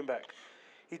when he came back.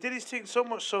 He did his thing so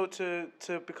much so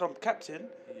to become captain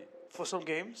for some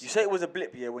games. You say it was a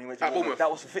blip, yeah, when he went to Bournemouth.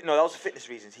 That was for fitness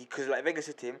reasons. Because like Wenger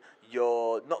said to him,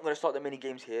 you're not going to start that many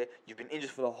games here. You've been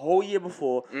injured for the whole year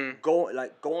before. Go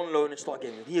on loan and start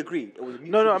games. And he agreed. It was a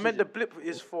no. I meant the blip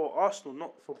is for Arsenal,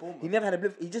 not for Bournemouth. He never had a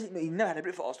blip. He never had a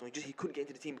blip for Arsenal. He couldn't get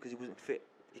into the team because he wasn't fit.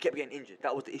 He kept getting injured.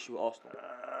 That was the issue with Arsenal.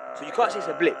 So you can't say it's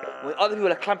a blip. When other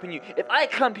people are clamping you, if I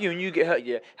clamp you and you get hurt,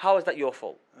 yeah, how is that your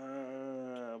fault?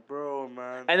 Bro,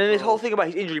 man. And then this whole thing about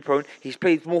he's injury prone, he's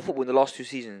played more football in the last 2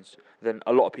 seasons than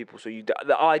a lot of people. So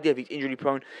the idea of he's injury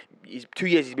prone, 2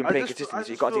 years he's been playing consistently,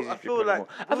 so you can't say he's injury prone anymore.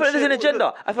 I feel like there's an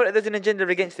agenda. I feel like there's an agenda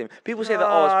against him. People say that,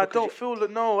 I don't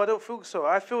feel so.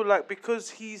 I feel like because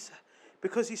he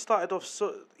started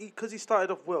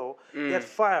off well, he had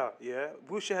fire. Yeah,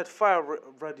 Wilshere had fire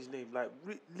around his name, like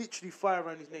literally fire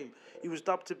around his name. He was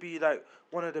dubbed to be like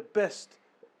one of the best.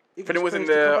 When it was in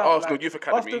the Arsenal Youth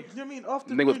Academy,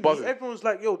 After Rooney, everyone was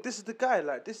like, "Yo, this is the guy.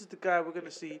 Like, this is the guy we're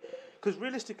gonna see." Because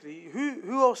realistically,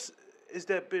 who else is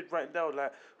there been right now?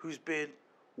 Like, who's been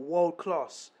world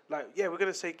class? Like, yeah, we're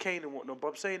gonna say Kane and whatnot, but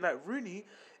I'm saying like Rooney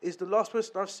is the last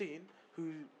person I've seen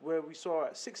where we saw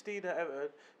at 16 at Everton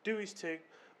do his thing,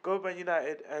 go Man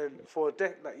United, and for a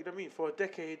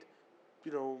decade,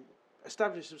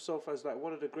 establish himself as like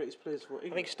one of the greatest players for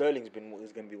England. I think Sterling's is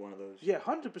going to be one of those. Yeah,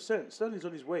 100%. Sterling's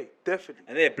on his way, definitely.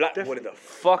 And they're blackballing the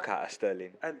fuck out of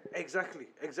Sterling. And exactly.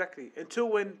 Until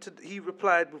when he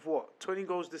replied with what 20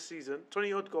 goals this season,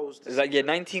 20 odd goals. It's like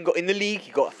 19 goals in the league.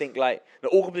 He got I think like the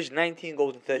all competition 19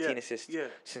 goals and 13 assists. Yeah,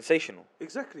 sensational.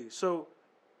 Exactly. So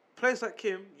players like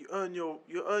him, you earn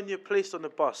your place on the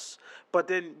bus, but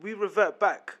then we revert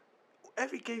back.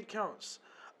 Every game counts.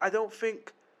 I don't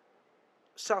think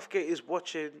Southgate is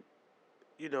watching,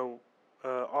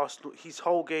 Arsenal, his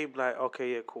whole game like,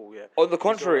 okay, yeah, cool, yeah. On the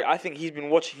contrary, I think he's been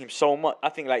watching him so much. I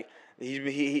think like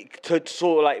he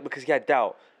sort of like because he had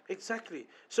doubt. Exactly.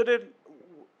 So then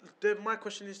my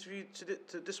question is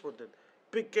to this one then.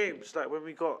 Big games like when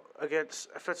we got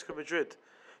against Atletico Madrid,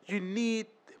 you need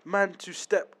man to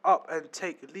step up and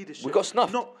take leadership. We got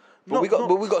snuffed. We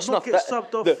got snuffed. Not get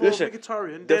subbed off for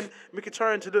Mkhitaryan. Then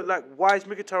Mkhitaryan to look like, why is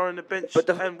Mkhitaryan on the bench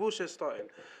and Wilshere starting?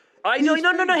 No.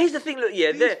 Here's the thing. Look, yeah,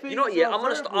 you know what? Yeah, I'm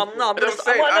gonna stop. I'm gonna stop.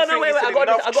 Wait. I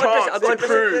gotta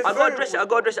address it. I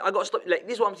gotta stop. Like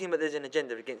this is what I'm saying. But there's an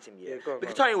agenda against him. Yeah,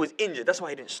 Mkhitaryan was injured. That's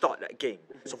why he didn't start that game.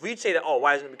 So for you to say that,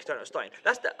 why isn't Mkhitaryan starting?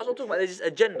 That's what I'm talking about. There's this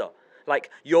agenda. Like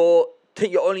you're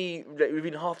only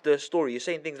reading half the story. You're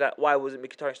saying things like, why wasn't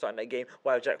Mkhitaryan starting that game?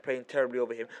 Why was Jack playing terribly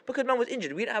over him? Because man was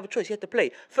injured. We didn't have a choice. He had to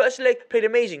play. First leg, played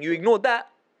amazing. You ignored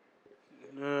that.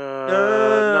 No.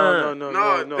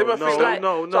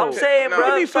 So I'm saying, bro. What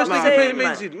do you mean first leg he played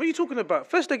amazing? What are you talking about?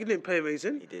 First leg he didn't play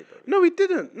amazing. He did, bro. No, he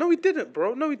didn't,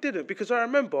 bro. No, he didn't. Because I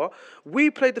remember we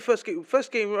played the first game.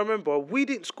 First game, I remember we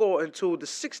didn't score until the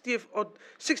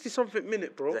 60-something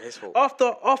minute, bro. Is that his fault?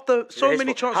 After so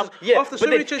many chances.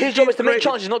 His job is to make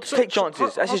chances, not to take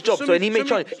chances. That's his job. So he made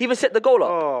chances. He even set the goal up.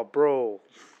 Oh, bro.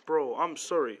 Bro, I'm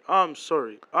sorry. I am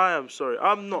sorry.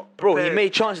 I'm not prepared. Bro, he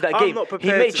made chances that game. He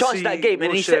made chances that game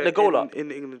and he set the goal up. In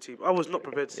the England team. I was not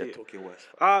prepared to see it. Talk your worst.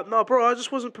 No, bro, I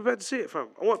just wasn't prepared to see it, fam.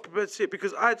 I wasn't prepared to see it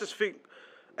because I just think,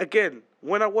 again,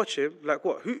 when I watch him, like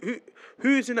what?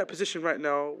 Who's in that position right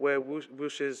now where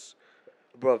Wilshere's...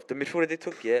 Bro, the midfielder they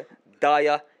took,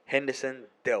 Dyer, Henderson,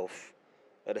 Delph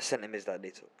are the centre mids that they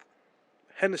took.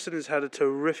 Henderson has had a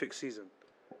terrific season.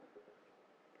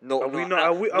 No, are we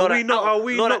not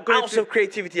going an ounce of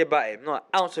creativity about him. Not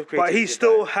an ounce of creativity. But he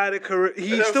still had a career.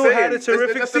 He still had a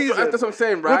terrific season. That's what I'm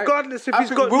saying, right? Regardless if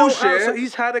he's got no ounce,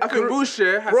 he's had a career. I think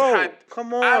Wilshere has had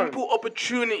ample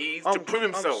opportunities to prove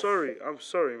himself. I'm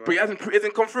sorry, man. But he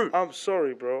hasn't come through. I'm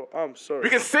sorry, bro. I'm sorry. We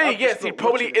can say, yes, he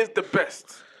probably is the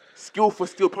best. Skill for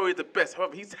skill, probably the best.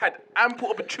 However, he's had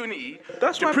ample opportunity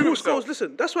to prove himself.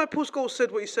 Listen, that's why Paul Scholes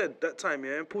said what he said that time,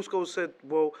 yeah? And Paul Scholes said,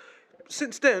 well...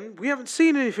 Since then, we haven't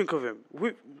seen anything of him.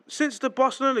 Since the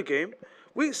Barcelona game,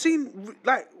 we ain't seen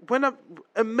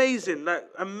amazing,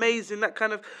 that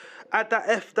kind of at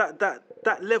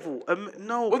that level.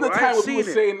 No, bro. Wasn't the time when he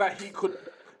was saying that he could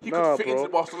fit into the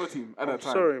Barcelona team at that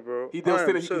time? Sorry, bro. He did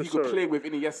say that he could play with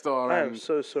Iniesta. I am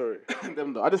so sorry.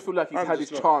 I just feel like he's had his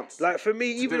chance. Like for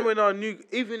me, even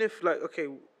if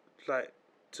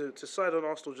to side on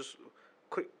Arsenal, just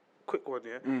quick one,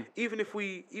 yeah. Even if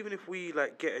we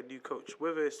like get a new coach,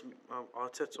 whether it's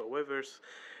Arteta or whether it's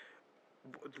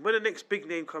when the next big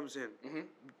name comes in,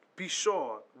 be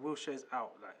sure Wilshere's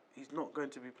out. Like he's not going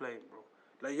to be playing, bro.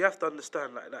 Like you have to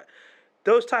understand, like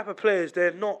those type of players,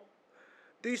 they're not.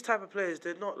 These type of players,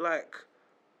 they're not like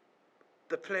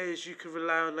the players you can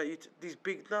rely on. Like these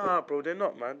big, nah, bro. They're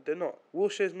not, man. They're not.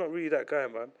 Wilshere's not really that guy,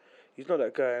 man. He's not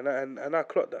that guy, and I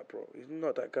clocked that, bro. He's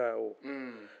not that guy at all.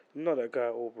 Not that guy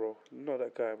at all, bro. Not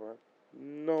that guy, man.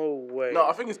 No way. No,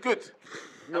 I think it's good.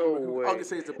 No way. I can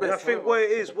say it's the best. And I think what it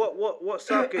is, what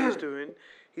Southgate is doing,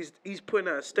 he's putting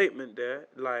out a statement there,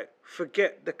 like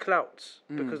forget the clouts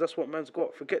because that's what man's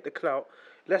got. Forget the clout.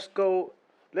 Let's go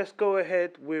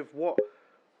ahead with what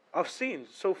I've seen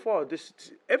so far.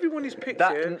 Everyone he's picked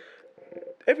here,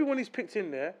 everyone he's picked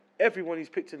in there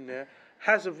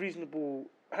has a reasonable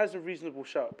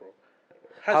shout, bro.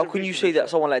 How can you say that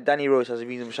someone like Danny Rose has a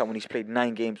reasonable shot when he's played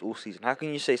 9 games all season? How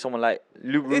can you say someone like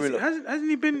Luke Romero hasn't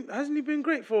he been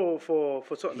great for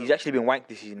Tottenham? He's actually been wanked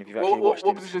this season. If you've actually watched him.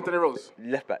 What position is Danny Rose?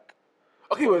 Left back.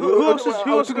 Okay, who else is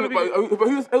going to be?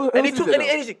 And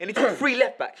he took 3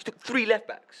 left backs. He took 3 left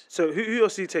backs. So who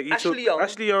else did he take?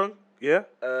 Ashley Young. Yeah.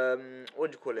 What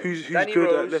do you call it? Who's Danny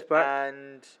good Rose at left back?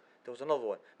 And there was another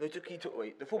one. No, he took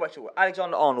the fullbacks took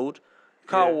Alexander Arnold,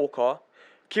 Kyle Walker,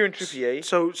 Kieran Trippier.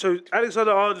 So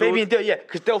Alexander Arnold. Fabian Delph,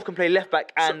 because Delph can play left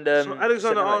back and. So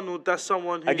Alexander Arnold, that's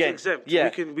someone who's exempt.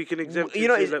 Yeah. We can exempt. You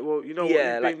know,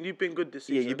 you've been good this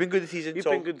season. Yeah, you've been good this season.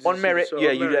 On merit,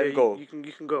 you let him go. You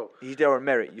can go. He's there on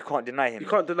merit. You can't deny him. You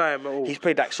can't deny him at all. He's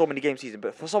played like so many games this season,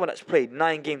 but for someone that's played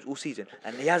 9 games all season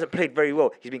and he hasn't played very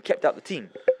well, he's been kept out the team.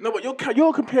 No, but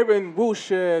you're comparing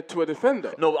Wilshere to a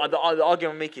defender. No, the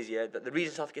argument I make is that the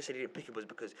reason Southgate said he didn't pick him was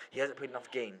because he hasn't played enough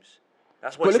games.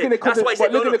 That's what he said. That's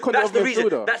the reason.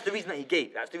 That's the reason that he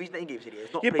gave. That's the reason that he gave. He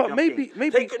has not played enough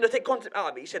games. Take concept out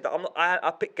of it. He said that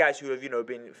I pick guys who have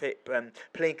been fit,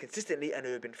 playing consistently and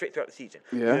who have been fit throughout the season.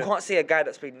 Yeah. You can't say a guy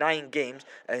that's played 9 games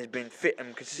and has been fit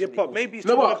and consistently. Yeah, but maybe he's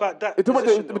talking about that. We're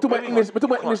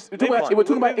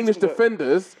talking about English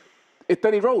defenders. It's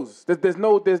Danny Rose. There's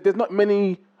not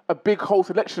many. A big whole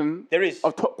selection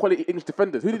of top quality English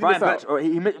defenders. Who did he miss out?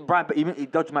 He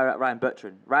dodged my Ryan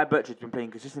Bertrand. Ryan Bertrand's been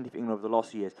playing consistently for England over the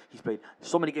last few years. He's played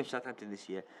so many games for Southampton this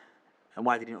year. And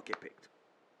why did he not get picked?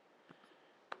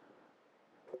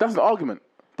 That's the argument.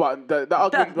 But the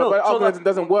argument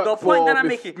doesn't work the point for that I'm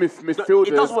making, midfielders.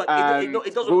 It does work.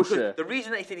 It does work because the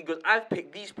reason that he said he goes, I've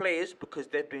picked these players because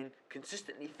they've been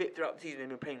consistently fit throughout the season and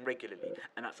been playing regularly.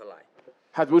 And that's a lie.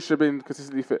 Has Wilshere been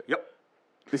consistently fit? Yep.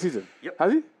 This season? Yep.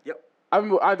 Has he? Yep. I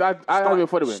haven't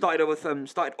followed him.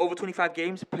 Started over 25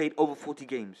 games, played over 40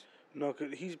 games. No, cause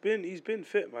he's been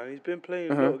fit, man. He's been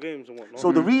playing a lot of games and whatnot.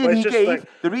 So the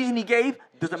reason he gave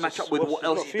doesn't match up with what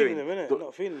else he's doing.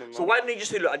 Not feeling him, man. So why didn't he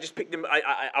just say, look, I just picked him.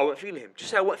 I wasn't feeling him.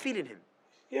 Just say I wasn't feeling him.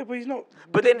 Yeah, but he's not.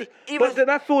 But then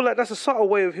I feel like that's a subtle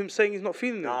way of him saying he's not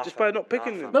feeling him, just by not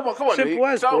picking him. No, but come on, simple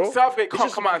as, bro. Southgate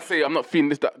can't come out and say I'm not feeling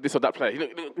this or that player. He's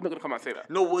not going to come out and say that.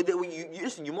 No, you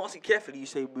listen. You must see carefully. You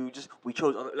say we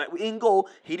chose like in goal.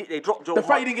 They dropped Joe Hart. The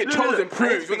fact he didn't get chosen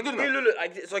proves he wasn't good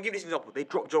enough. So I give this example. They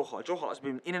dropped Joe Hart. Joe Hart's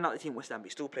been in and out of the team West Ham, but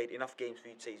he still played enough games for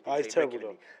you to say he's been playing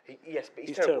regularly. Yes, but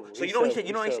he's terrible. So you know what he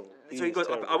said. So he goes,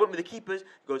 I went with the keepers.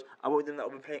 He goes, I went with them that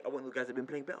have been playing. I went with the guys that have been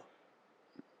playing better.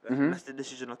 That's the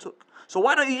decision I took. So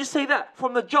why don't you just say that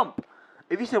from the jump?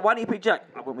 If you said, why didn't you pick Jack?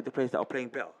 I went with the players that are playing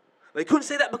better. But you couldn't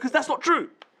say that because that's not true.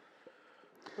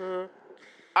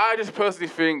 I just personally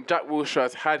think Jack Wilshere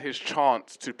has had his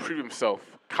chance to prove himself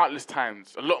countless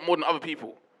times, a lot more than other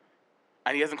people,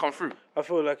 and he hasn't come through. I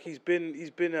feel like he's been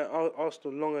at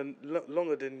Arsenal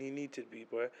longer than he needed to be,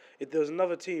 boy. If there was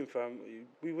another team, fam,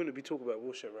 we wouldn't be talking about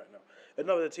Wilshere right now.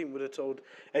 Another team would have told.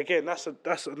 Again, that's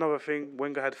another thing.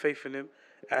 Wenger had faith in him,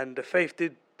 and the faith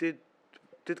did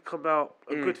come out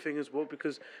a good thing as well,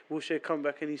 because Wilshere come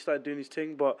back and he started doing his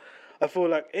thing. But I feel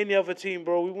like any other team,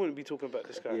 bro, we wouldn't be talking about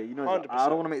this guy. Yeah, you know, 100%. I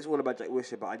don't want to make it all about Jack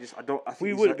Wilshere, but I think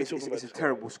We wouldn't be talking about it's a this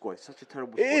terrible squad. It's such a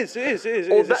terrible squad. It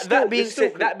is.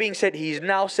 That being said, he's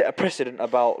now set a precedent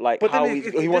about like But how then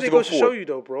he wants to go goes to show forward. you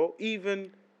though, bro,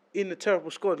 even in the terrible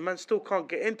squad, man still can't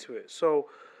get into it. So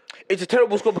It's a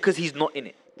terrible squad because he's not in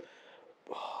it.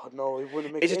 no, it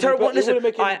wouldn't make It's it a terrible. any better. Listen, It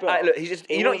wouldn't make it any better. look, he's just.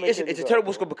 It You know, wouldn't make listen, it it's a any terrible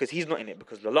better, squad because he's not in it,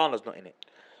 because Lallana's not in it.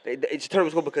 It's a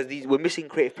terrible squad because we're missing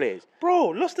creative players. Bro,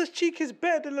 Loftus-Cheek is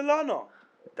better than Lallana.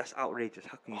 That's outrageous.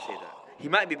 How can you say that? He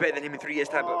might be better than him in 3 years'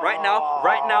 time, but right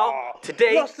now,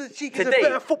 today, Loftus-Cheek is a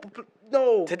better football.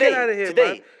 No, Today, get out of here, today.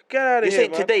 man. Get out of You're here,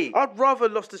 saying man. today. I'd rather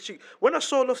Loftus-Cheek. When I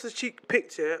saw Loftus-Cheek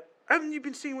picked here, haven't you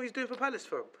been seeing what he's doing for Palace,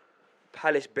 fam?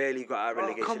 Palace barely got out of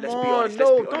relegation. come let's on, be honest.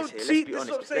 no, Let's be don't honest here. see- Let's be this is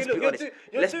what I'm honest. saying. Let's be Look, honest.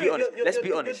 you're Let's doing- be honest. you're Let's be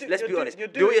doing- honest. you're Let's be doing- honest. you're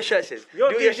Do doing what your it. shirt says. You're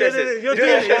Do what your shirt says. doing it. Do what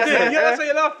your shirt Yeah, says. that's why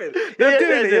you're laughing. You're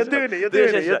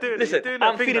doing it. Listen,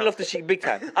 I'm feeling Loftus-Cheek big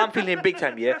time. I'm feeling him big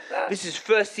time, yeah? This is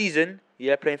first season,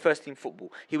 yeah, playing first team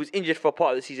football. He was injured for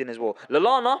part of the season as well.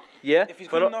 Lallana, yeah? If he's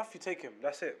for good enough, you take him.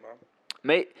 That's it, man.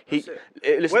 Mate, Listen,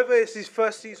 listen, whether it's his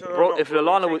first season or bro, not, if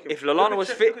Lallana was fit, if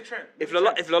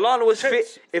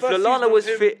Lallana was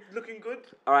fit, looking good.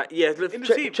 all right, yeah, look, In the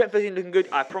team. Trent Fazien looking good.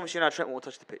 I promise you now, Trent won't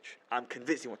touch the pitch. I'm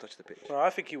convinced he won't touch the pitch. No,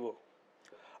 I think he will.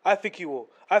 I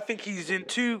think he's in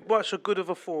too much a good of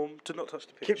a form to not touch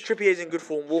the pitch. Trippier's in good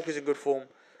form. Walker's in good form.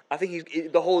 I think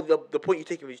the point you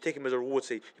take him as a reward.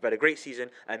 Say you've had a great season,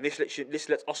 and this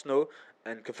lets us know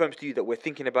and confirms to you that we're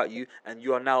thinking about you, and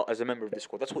you are now as a member of this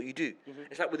squad. That's what you do.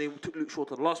 It's like when they took Luke Shaw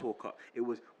to the last World Cup. It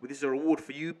was, this is a reward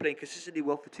for you playing consistently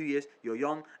well for 2 years. You're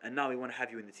young, and now we want to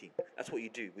have you in the team. That's what you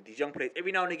do with these young players.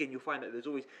 Every now and again, you'll find that there's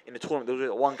always in the tournament there's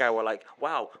always one guy where like,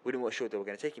 wow, we didn't want to show that we're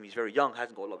going to take him. He's very young,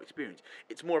 hasn't got a lot of experience.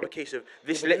 It's more of a case of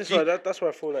this lets you. That's why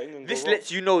I feel like England. This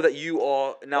lets you know that you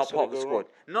are now That's part of where the they go squad.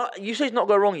 Not you say it's not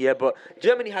go wrong, yeah, but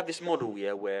Germany have this model,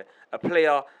 yeah, where a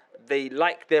player, they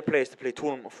like their players to play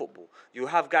tournament football. You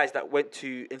have guys that went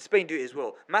to, in Spain do it as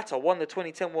well. Mata won the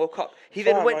 2010 World Cup. He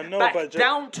then went back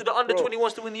down to the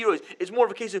under-21s to win the Euros. It's more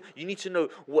of a case of you need to know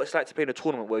what it's like to play in a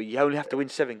tournament where you only have to win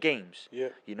 7 games. Yeah.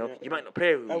 You know, yeah. you might not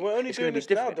play. And we're only it's doing going to be this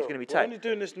different. now, though. It's going to be We're tight. only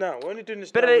doing this now. We're only doing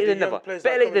this Better now. late than never.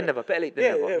 Better late than never. Better late than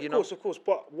never. Yeah, of course.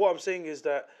 But what I'm saying is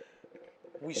that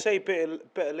we say better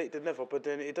late than never, but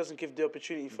then it doesn't give the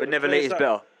opportunity for. But never late is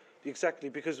better. Exactly,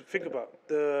 because think about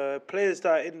the players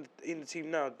that are in the team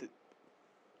now.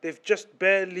 They've just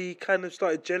barely kind of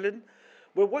started gelling.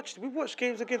 We watched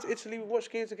games against Italy. We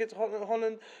watched games against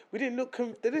Holland. They didn't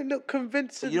look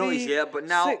convincingly. You know what it is, yeah. But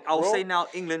now sick, I'll bro. say now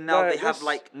England now Like, they have this-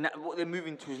 like what they're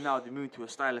moving to is now they're moving to a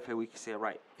style of play where we can say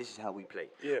right, this is how we play,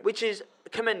 Yeah. which is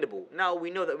commendable. Now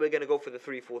we know that we're going to go for the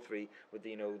 3-4-3 with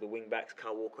the wing backs,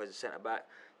 Kyle Walker as a centre back.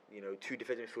 2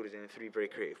 defensive midfielders and 3 very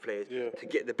creative players to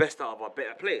get the best out of our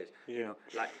better players. Yeah.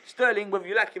 Like Sterling, whether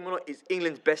you like him or not, is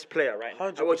England's best player right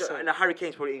now. 100%. And Harry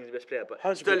Kane's probably England's best player, but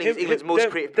 100%. Sterling is England's most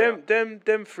creative player.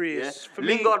 Them three is for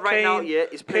Lingard me, right now,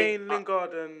 is playing. Kane,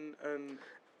 Lingard, and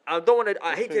I don't want to.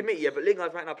 I hate to admit, but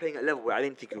Lingard's right now playing at a level where I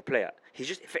didn't think he would play at. He's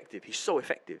just effective. He's so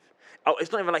effective.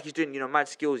 It's not even like he's doing mad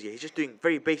skills yet. He's just doing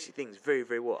very basic things, very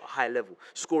very well at a high level,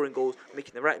 scoring goals,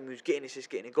 making the right moves, getting assists,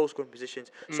 getting in goal scoring positions.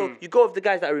 So you go with the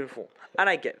guys that are in form, and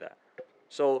I get that.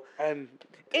 So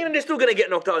England is still gonna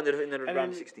get knocked out in the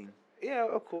round 16. Yeah,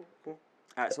 cool. All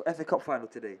right, so FA Cup final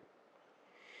today.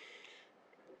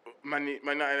 Man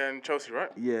United and Chelsea,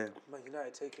 right? Yeah. Man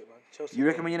United take it, man. Chelsea. You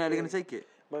reckon Man United are gonna take it?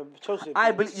 Man, Chelsea.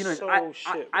 I believe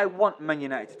shit. I want Man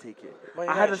United to take it. Man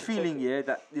I have a United should feeling, take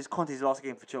that this Conte's last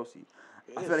game for Chelsea.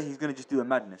 I It feel like is. he's gonna just do a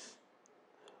madness.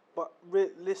 But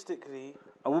realistically,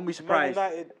 I wouldn't be surprised.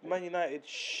 Man United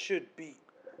should beat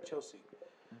Chelsea.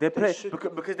 They're They playing should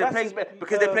because beat- they're That's playing his-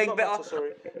 because they're playing not better. Mata,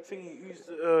 sorry. I think he used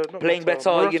not Playing Mata, better,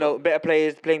 Morata. better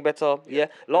players playing better. Yeah.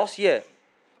 Last year,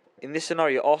 in this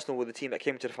scenario, Arsenal were the team that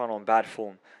came to the final on bad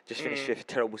form, just finished 5th,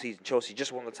 terrible season. Chelsea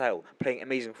just won the title, playing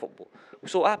amazing football. We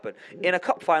saw what happened in a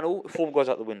cup final. Form goes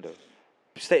out the window.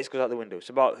 status goes out the window. It's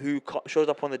about who shows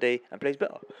up on the day and plays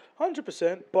better.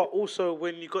 100%. But also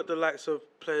when you got the likes of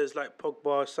players like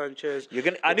Pogba, Sanchez.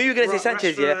 I knew you were gonna say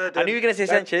Sanchez. Yeah, I knew you were gonna say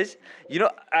Sanchez. You know,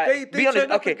 be honest.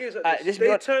 Okay,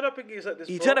 they turn up in games like this.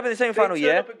 He turned up in the semi-final,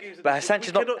 yeah. But has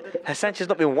Sanchez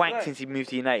not been wanked since he moved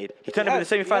to United? He turned up in the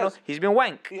semi-final. He's been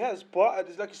wanked. He has, but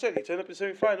like you said, he turned up in the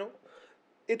semi-final.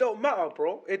 It don't matter,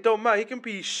 bro. It don't matter. He can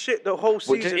be shit the whole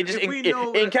season. It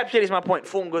encapsulates my point.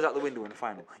 Form goes out the window in the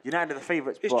final. United are the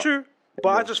favourites. It's true, but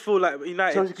I just feel like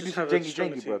United. Chelsea can do some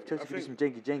janky, bro. Chelsea can do some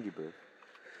janky, bro.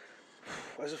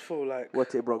 I just feel like.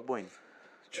 What's it, Brock Boyne?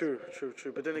 True.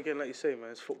 But then again, like you say, man,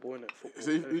 it's football, innit? Football.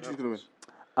 So who's gonna win?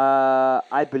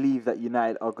 I believe that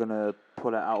United are gonna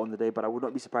pull it out on the day, but I would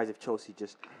not be surprised if Chelsea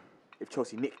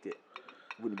nicked it.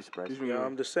 Wouldn't be surprised. Yeah,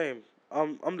 I'm the same.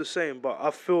 I'm the same, but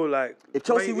I feel like if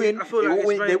Chelsea win,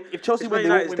 if Chelsea win, they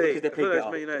won't win because they play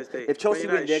better. If Chelsea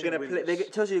win, they're gonna play.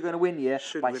 Chelsea are gonna win,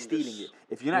 by stealing it.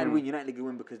 If United win, United are gonna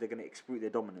win because they're gonna exploit their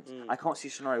dominance. I can't see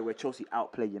a scenario where Chelsea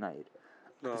outplay United.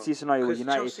 I can see a scenario where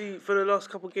United. Chelsea for the last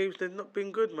couple of games, they've not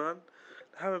been good, man.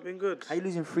 They haven't been good. How are you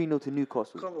losing 3-0 to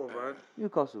Newcastle? Come on, man.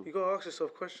 Newcastle. You gotta ask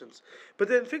yourself questions. But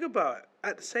then think about it.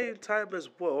 At the same time as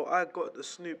well, I got the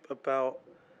snoop about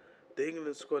the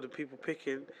England squad and people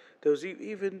picking. There was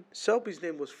even Selby's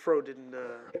name was thrown in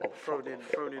the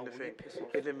thing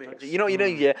in the mix. You know,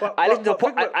 yeah. I listened to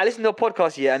a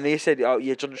podcast, and they said,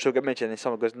 John Joe get mentioned, and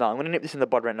someone goes, no, I'm gonna nip this in the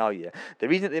bud right now, yeah. The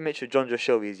reason that they mentioned John Joe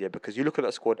Shelby is, because you look at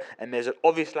that squad and there's an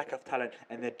obvious lack of talent,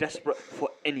 and they're desperate for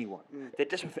anyone. They're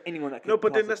desperate for anyone that can. No,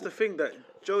 but then that's the thing that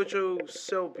Jojo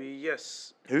Selby,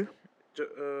 yes. Who?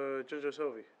 Jojo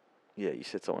Selby. Yeah, you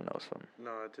said someone else, fam.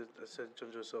 No, I said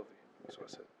Jojo Selby. That's what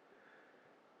I said.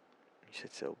 You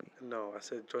said Selby. No, I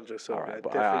said John Joe Selby. Alright,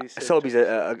 but Selby's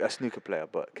a snooker player,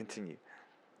 but continue.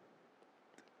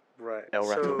 Right. El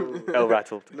rattled.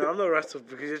 No, I'm not rattled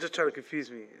because you're just trying to confuse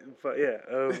me. But yeah,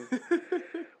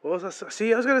 what was I?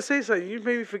 See, I was gonna say something. You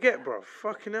made me forget, bro.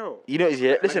 Fucking hell. You know,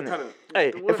 yeah. Listen,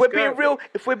 hey, if we're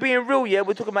being real, yeah,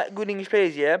 we're talking about good English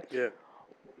players, yeah. Yeah.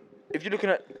 If you're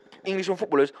looking at English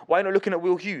footballers, why are you not looking at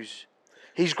Will Hughes?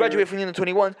 He's graduated from the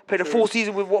under-21s, played a full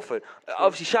season with Watford.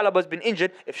 Obviously, Chalobah's been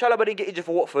injured. If Chalobah didn't get injured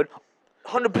for Watford,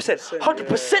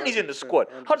 100% he's in the squad.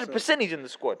 100% he's in the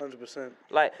squad. 100%.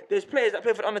 Like, there's players that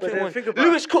play for the under-21s.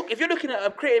 Lewis Cook, if you're looking at a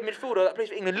creative midfielder that plays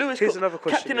for England, Lewis Cook,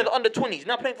 captain of the under-20s,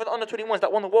 now playing for the under-21s that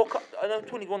won the World Cup.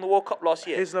 Under-20s won the World Cup last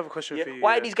year. Here's another question for you.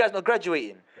 Why are these guys not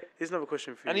graduating? Here's another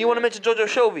question for you. And you want to mention Jojo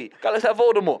Shelby? Guy looks like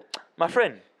Voldemort. My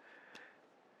friend.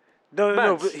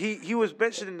 No, but he was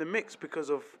mentioned in the mix because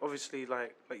of obviously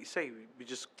like you say we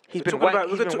just he's been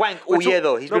wank all year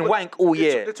though. He's been wank all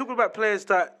year. They're talking about players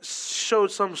that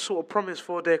showed some sort of promise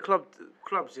for their clubs.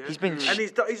 Yeah. He's been and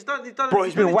he's done. Bro,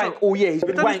 he's been wank all year. He's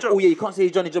been wank all year. You can't say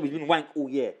he's done his job. He's been wank all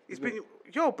year.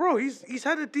 Bro. He's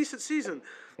had a decent season.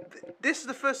 This is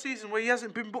the first season where he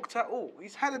hasn't been booked at all.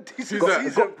 He's had a decent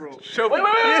season, bro.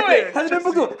 Wait. Hasn't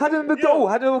been booked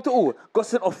at all. Got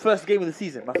sent off first game of the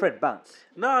season. My friend, bounce.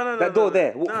 No. That door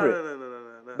there. Walk through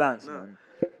it. No. Bounce, man.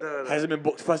 No. Hasn't been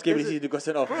booked first game of the season. Got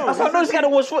sent off. That's how I know this guy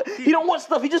don't watch foot. He don't watch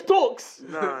stuff. He just talks.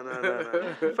 No.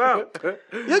 Fam.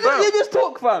 You just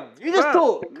talk, fam. You just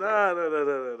talk. No.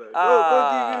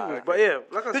 But yeah,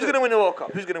 like I said. Who's gonna win the World Cup?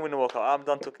 I'm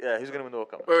done. Who's gonna win the World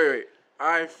Cup? Wait.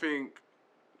 I think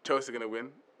Chelsea are going to win.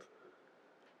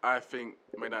 I think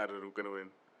Man United are going to win.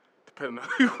 Depending on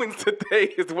who wins today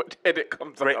is what head it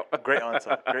comes out. Great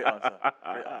answer.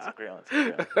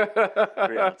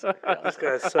 This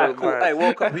guy's so mad. Hey,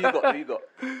 World Cup, who you got?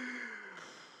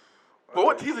 But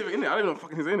what team's even in it? I don't even know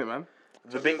fucking who's in it, man.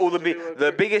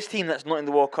 The biggest team that's not in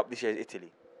the World Cup this year is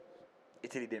Italy.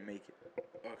 Italy didn't make it.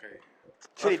 Okay.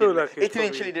 Italy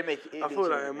and Chile didn't make it. I feel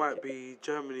like it might be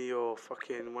Germany or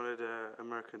fucking one of the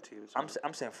American teams.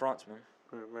 I'm saying France, man.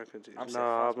 American teams. I'm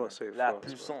not saying La France.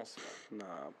 puissance. Nah,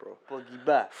 bro.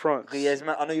 Pogba. France.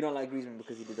 Griezmann. I know you don't like Griezmann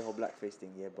because he did the whole blackface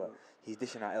thing, but he's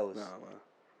dishing out L's. Nah, man.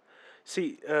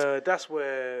 See, that's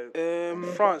where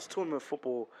France tournament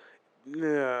football.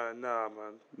 Nah,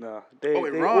 man. Nah. They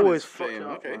always fuck it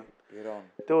up, man. Iran.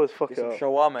 They always fuck it up. There's some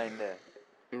shawarma in there.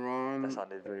 Iran. That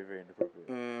sounded very, very inappropriate.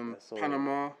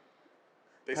 Panama.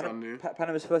 They sound new.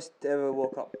 Panama's first ever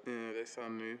World Cup. Yeah, they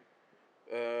sound new.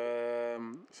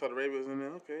 Saudi Arabia's in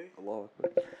there, okay. Allah.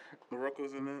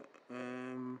 Morocco's in it.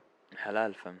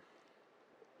 Halal, fam.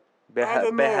 I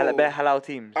don't know. Halal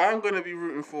teams. I'm going to be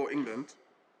rooting for England.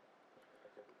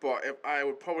 But if I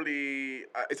would probably...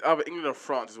 it's either England or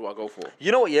France is what I go for.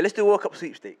 You know what, let's do World Cup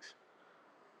sweepstakes.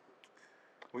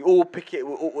 We all pick it,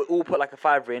 we all put like a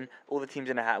fiver in, all the teams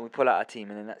in a hat, and we pull out our team,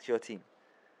 and then that's your team.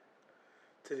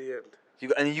 To the end.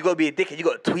 You got to be a dickhead. You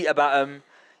got to tweet about them.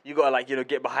 You gotta like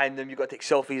get behind them. You gotta take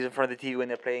selfies in front of the TV when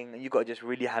they're playing, and you gotta just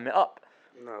really ham it up.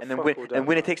 Nah, And then fuck win, all that, and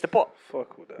winner man. takes the pot.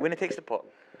 Fuck all that. Winner takes the pot.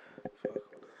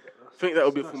 I think that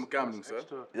would be a form of gambling, sir. Is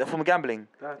that form of gambling?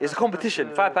 That- It's a that's-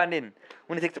 competition. that's, £5 in.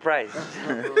 Winner takes the prize.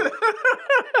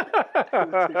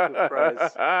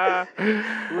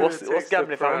 What's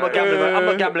gambling for? I'm not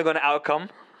gambling on the outcome.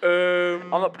 I'm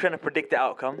not trying to predict the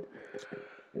outcome.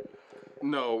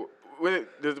 No. When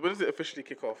does it officially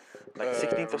kick off? Like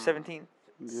 16th or 17th.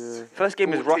 Yeah. First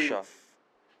game is 14th. Russia.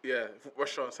 Yeah,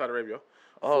 Russia and Saudi Arabia.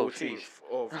 Oh, 14th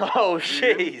of Oh,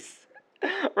 jeez.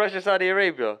 Russia, Saudi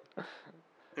Arabia.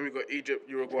 Then we got Egypt,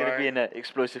 It's gonna be Uruguay. an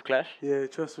explosive clash. Yeah,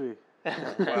 trust me.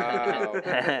 Wow.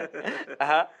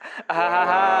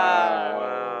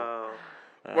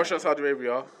 Wow. Russia and Saudi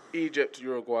Arabia, Egypt,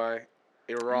 Uruguay,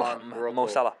 Iran, Morocco. Mo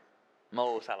Salah.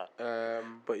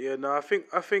 But yeah, no, I think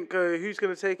who's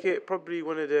gonna take it? Probably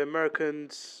one of the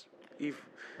Americans.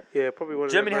 Probably one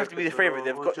of Germany the have to be the Americans. favourite.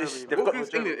 They've Or got this. Germany. They've What got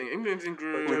group's England? England's in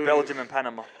group. with Belgium and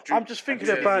Panama. I'm just thinking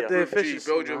Tunisia. about the Group G, efficiency.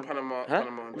 Belgium, man. Panama, Huh?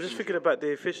 Panama. I'm just thinking about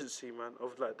the efficiency, man,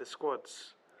 of like the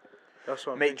squads. That's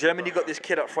what I'm Mate, thinking Germany about. got this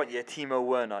kid up front, Timo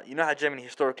Werner. You know how Germany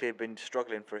historically have been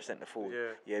struggling for a centre forward.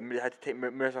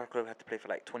 Miroslav had to play for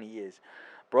like 20 years.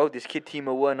 Bro, this kid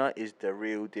Timo Werner is the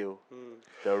real deal.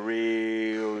 The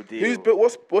real deal.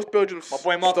 What's Belgium's My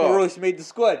boy Marco star? Royce made the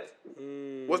squad.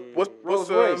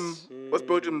 What's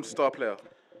Belgium's star player?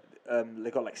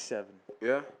 They got like 7.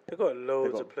 Yeah. They got They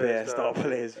loads got of players. bare star now.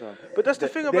 players, fam. But that's the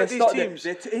thing about these teams.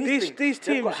 These They've teams,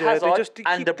 got yeah, they Hazard just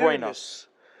and keep De doing Bruyne. this.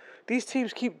 These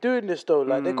teams keep doing this though.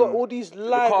 Like they got all these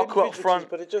live Lukaku up individuals, front.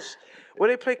 but it just when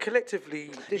they play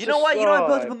collectively. You know why?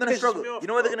 Belgium are gonna pisses struggle. me off, You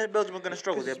know why bro. Belgium are gonna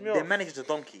struggle? Pisses me Their off. manager's a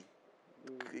donkey.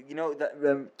 You know that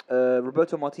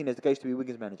Roberto Martinez, the guy used to be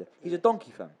Wigan's manager. He's a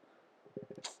donkey, fam.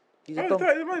 He's a Oh, is donkey.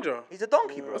 that the manager? He's a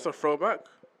donkey, bro. That's a throwback.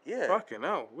 Yeah. Fucking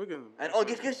hell, Wigan. And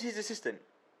guess his assistant,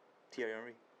 Thierry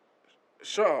Henry.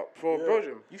 Shut up for Yeah.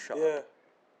 Belgium. You shut Yeah. up.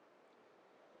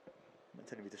 I'm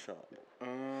telling you to shut up.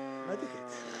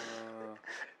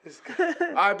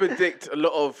 I predict a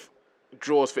lot of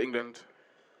draws for England,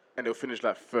 and they'll finish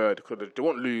like third because they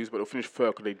won't lose, but they'll finish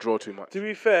third because they draw too much. To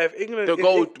be fair, if England They'll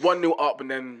go 1-0 up and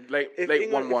then late if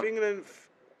 1-1.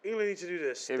 England need to do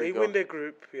this. Here we They go. win their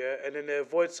group, and then they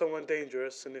avoid someone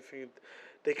dangerous, and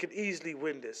they could easily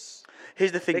win this.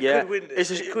 Here's the thing, They yeah. could win this. It's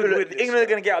They just, could look, win this, England are man.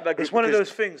 going to get out of that group. It's one of because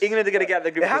those things. England are going to get out of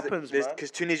that group. It happens, man. Because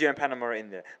Tunisia and Panama are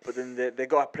in there. But then they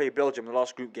got to play Belgium in the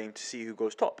last group game to see who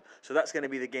goes top. So that's going to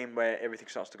be the game where everything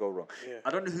starts to go wrong. Yeah.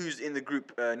 I don't know who's in the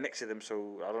group next to them,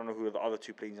 so I don't know who the other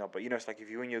two players are. But it's like if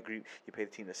you win your group, you play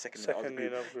the team that's second in the other Second in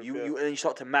group. the group, You yeah. and you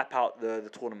start to map out the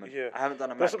tournament. Yeah. I haven't done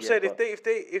a map That's what I'm yet.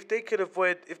 saying. If they could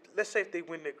avoid, let's say if they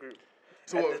win their group.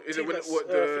 So and what the is team it? When, that's, what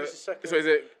finishes the? second, So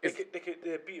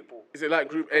they're beatable. is it like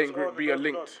Group A and Group B are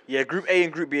linked? Yeah, Group A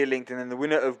and Group B are linked, and then the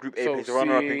winner of Group A So plays the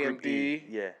runner-up in C Group and D, E.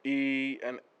 Yeah. E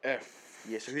and F.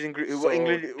 Yeah. So who's in Group? So What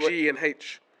England? What, G and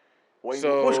H. what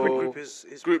So Watch group is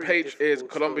Group pretty H is difficult still.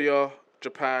 Colombia,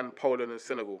 Japan, Poland, and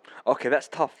Senegal. Okay, that's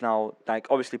tough now. Like,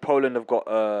 obviously, Poland have got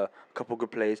a couple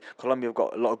good players. Colombia have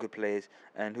got a lot of good players.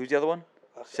 And who's the other one?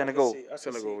 Senegal. I can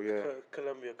Senegal, see yeah.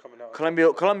 Colombia coming out.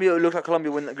 Colombia looks like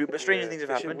Colombia win that group, but stranger Yeah, things have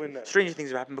they should happened. win that. Stranger things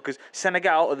have happened because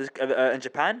Senegal and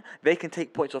Japan, they can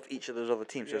take points off each of those other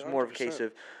teams. So Yeah, it's more of a case 100%,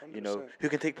 of, 100%. who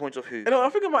can take points off who. You know, I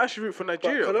think I might actually root for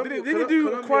Nigeria. Colombia- Didn't they do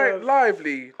Colombia quite have-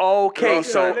 lively? Okay, Yeah,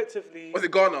 so collectively, Was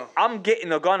it Ghana? I'm getting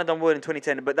Ghana done well in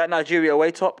 2010, but that Nigeria away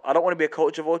top, I don't want to be a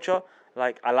culture vulture.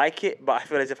 Like, I like it, but I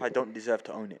feel as if I don't deserve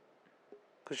to own it.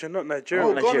 because you're not Nigerian.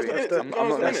 I'm not Ghana's Nigerian. the- I'm not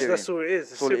Ghana's the- Nigerian. That's all it is.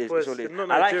 That's all it is. Simple That's as- all it is. you're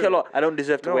not I like it a Nigerian. lot. I don't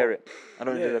deserve to No. wear it. I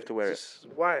don't Yeah, deserve to wear it. just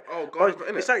why? Oh, Why- Ghana's not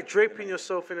in it's it. like draping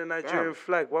yourself in a Nigerian Damn.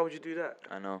 flag. Why would you do that?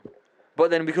 I know.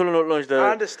 But then we can all acknowledge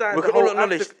I understand we the can all whole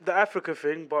acknowledge the Africa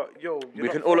thing, but yo, we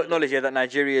can all acknowledge that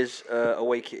Nigeria's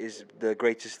away kit is the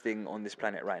greatest thing on this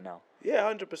planet right now. Yeah,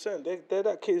 100%. They're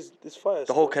that kid is fire.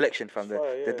 The whole still. collection from It's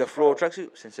fire, yeah, the it's floor fire.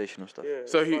 tracksuit, sensational stuff. Yeah,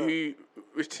 So it's fire.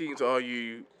 which teams are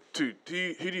you to?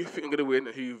 Who do you think are gonna win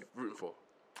and who you rooting for?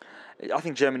 I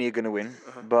think Germany are gonna win,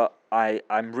 but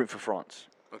I'm rooting for France.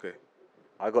 Okay.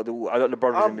 I got the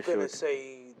brothers I'm in gonna midfield.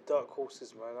 say dark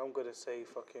horses, man. I'm gonna say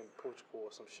fucking Portugal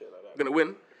or some shit like that. Gonna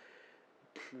win?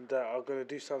 That are gonna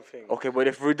do something. Okay, but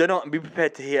if they're not, be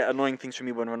prepared to hear annoying things from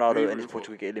me when Who Ronaldo you and rooting his for?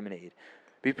 Portugal get eliminated.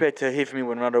 Be prepared to hear from me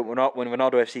when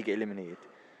Ronaldo FC get eliminated.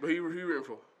 But who you rooting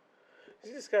for?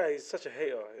 See, this guy is such a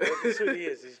hater. That's what he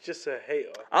is. He's just a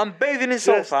hater. I'm bathing in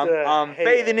salt, Just fam. a I'm hater.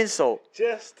 bathing in salt.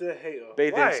 Just a hater.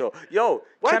 Bathing Why? in salt. Yo,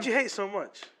 Why do you hate so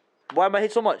much? why am I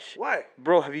hate so much? Why?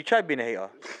 Bro, have you tried being a hater?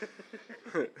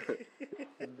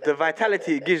 The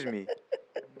vitality it gives me.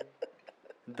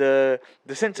 the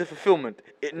sense of fulfillment.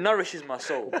 It nourishes my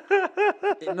soul.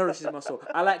 It nourishes my soul.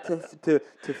 I like to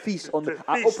feast on the.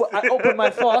 I open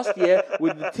my fast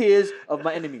with the tears of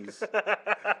my enemies.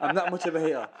 I'm that much of a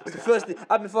hater. It's the first thing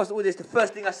I've been fasting all day. It's the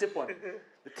first thing I sip on.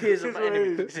 The tears of my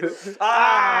enemies. It's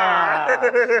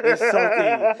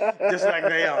salty, just like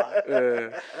they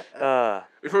are.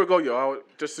 Before we go, yo,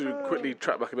 just to quickly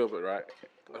track back a little bit, right?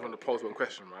 I want to pose one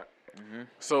question, right? Mm-hmm.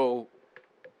 So,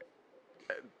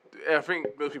 I think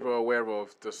most people are aware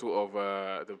of the sort of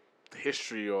the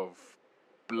history of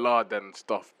blood and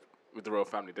stuff with the royal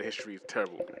family. The history is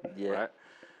terrible, right?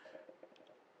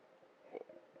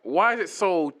 Why is it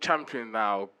so championed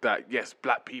now that yes,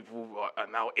 black people are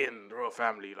now in the royal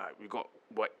family? Like we got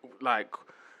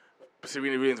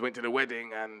Serena Williams went to the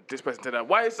wedding and this person did that.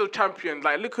 Why is it so championed?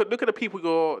 Like look at the people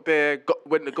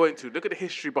when they're going to. Look at the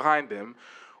history behind them.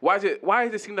 Why does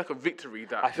it seem like a victory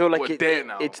that I feel like we're there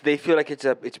now? They feel like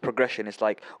it's progression. It's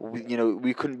like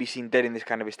we couldn't be seen dead in this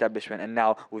kind of establishment, and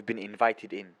now we've been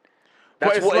invited in.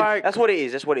 That's what it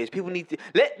is. That's what it is. People need to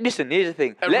listen. Here's the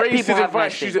thing. Let people have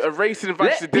nice things. A racist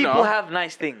invites you to dinner. Let people have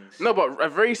nice things. No, but a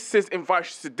racist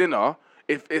invites you to dinner.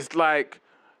 If it's like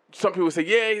some people say,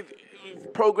 yeah,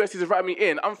 progress is inviting me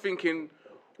in. I'm thinking,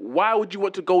 why would you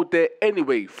want to go there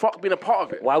anyway? Fuck being a part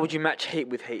of it. Why would you match hate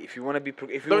with hate if you want to be?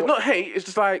 It's not hate. It's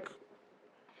just like,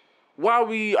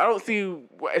 I don't see.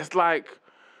 It's like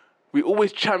we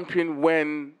always champion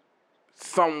when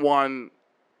someone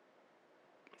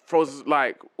throws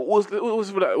like we're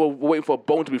waiting for a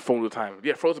bone to be thrown all the time.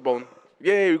 Yeah, throws a bone.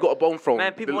 Yeah, we got a bone thrown.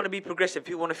 Man, people want to be progressive.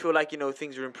 People want to feel like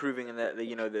things are improving and that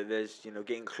that there's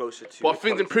getting closer to. Well,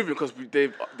 things improving because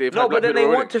they've. No, but then they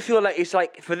want to feel like it's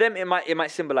like for them it might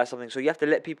symbolize something. So you have to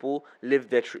let people live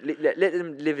their let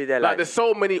them live their life. Like there's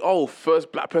so many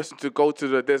first black person to go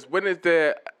to when is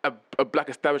there a black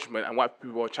establishment and white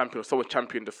people are champion or someone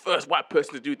champion the first white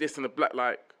person to do this in the black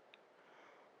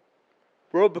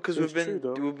Bro, because we've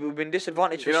been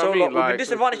disadvantaged for so long. We've been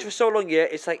disadvantaged for so long. Yeah,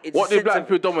 it's like it's. What do black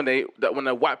people dominate? That when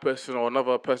a white person or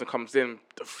another person comes in,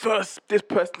 this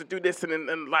person to do this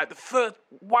and like the first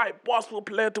white basketball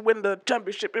player to win the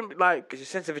championship, it's a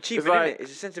sense of achievement, isn't it?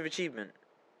 It's a sense of achievement.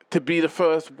 To be the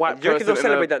first white person. Do you reckon they'll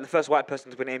celebrate that the first white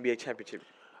person to win an NBA championship?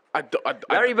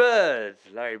 Larry Bird.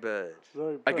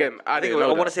 Again, I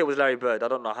want to say it was Larry Bird. I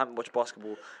don't know. I haven't watched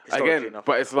basketball historically enough.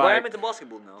 But it's like. Well, I'm into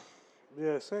basketball now.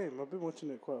 Yeah, same. I've been watching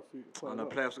it quite a few.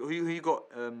 Playoffs. Who you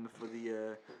got for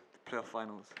the playoff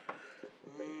finals?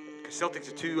 Because Celtics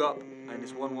are 2 up, and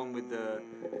it's 1-1 with the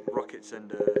Rockets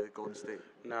and Golden State.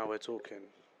 Now we're talking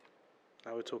basketball.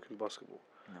 No, we're talking basketball.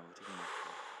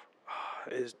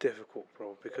 It's difficult,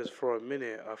 bro, because for a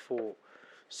minute I thought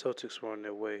Celtics were on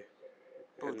their way.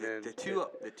 Bro, they're 2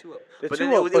 up. They're 2 up. It was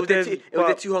their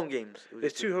 2 home games.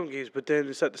 There's 2 home games, but then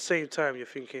it's at the same time you're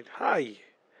thinking, Hi.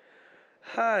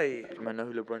 Do you know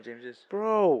who LeBron James is?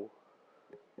 Bro.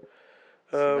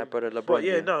 My brother LeBron. But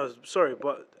no, sorry,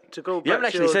 but to go back you haven't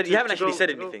actually said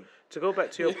anything. To go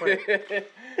back to your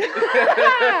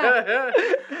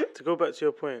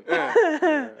point.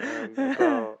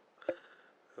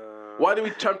 Why do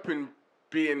we champion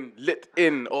being lit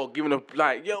in or giving a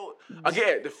yo? I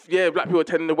get it. Black people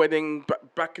attending the wedding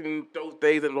back in those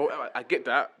days and all. I get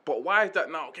that, but why is that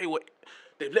now? Okay,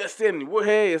 they've let us in. We're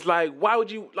here. It's like, why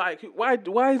would you Why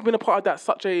has been a part of that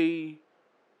such a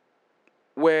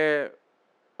where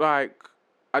for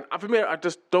me, I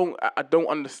just don't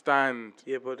understand.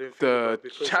 Yeah, but the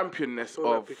championness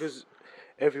of because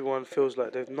everyone feels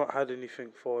like they've not had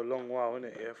anything for a long while,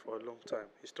 innit? Yeah, for a long time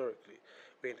historically,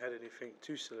 we ain't had anything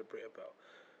to celebrate about.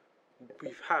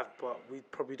 But we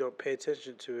probably don't pay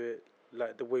attention to it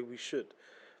like the way we should.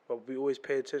 But we always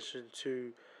pay attention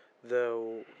to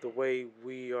the way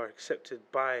we are accepted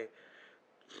by,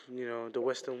 the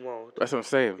Western world. That's what I'm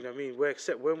saying. You know what I mean? When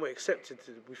we're accepted,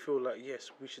 we feel like,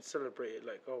 yes, we should celebrate it.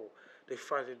 Like, oh, they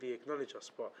finally acknowledge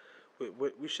us. But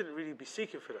we shouldn't really be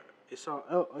seeking for that. It's our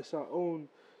own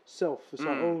self. It's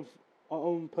our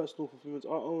own personal fulfillment,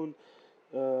 our own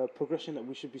progression that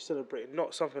we should be celebrating,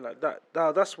 not something like that.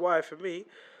 Now, that's why, for me,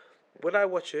 when I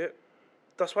watch it,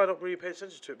 that's why I don't really pay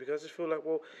attention to it, because I just feel like,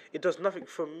 well, it does nothing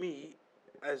for me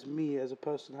as a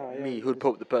person, how I am. Me, Hood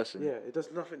Pope the person. Yeah, it does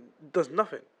nothing. Absolutely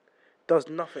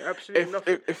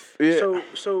nothing.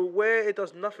 So where it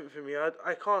does nothing for me,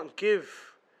 I can't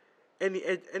give any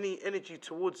energy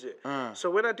towards it. So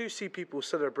when I do see people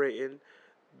celebrating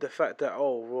the fact that,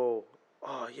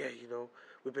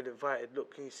 we've been invited.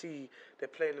 Look, can you see they're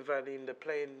playing the violin? They're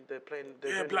playing.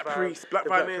 Black priest, black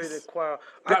violinist, choir.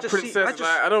 Black princess.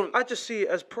 I just see it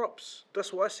as props.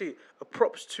 That's what I see. A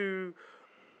props to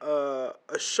a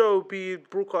show being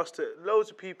broadcast to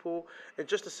loads of people, and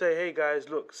just to say, hey guys,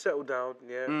 look, settle down,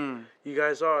 you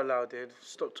guys are allowed in.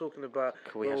 Stop talking about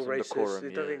races.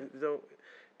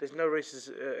 There's no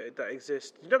races that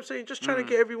exist. You know what I'm saying? Just trying to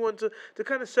get everyone to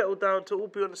kind of settle down, to all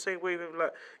be on the same wave.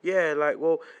 And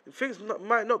things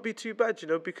might not be too bad,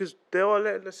 because they are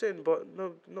letting us in, but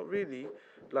no, not really.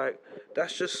 Like,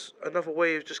 that's just another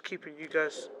way of just keeping you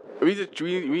guys. We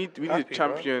need to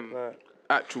champion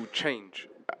actual change.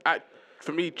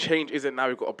 For me, change isn't now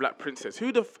we've got a black princess.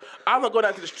 I'm not going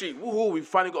out to the street. Woohoo! We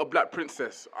finally got a black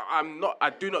princess. I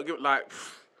do not give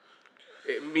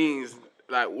it means.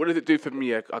 Like, what does it do for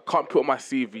me? I can't put on my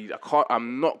CV.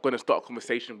 I'm not going to start a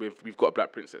conversation with, we've got a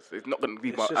black princess. It's not going to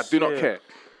be I do not care.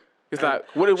 It's like,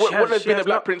 what has been a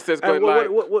black princess going like?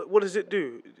 What does it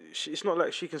do? It's not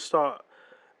like she can start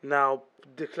now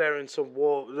declaring some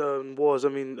laws,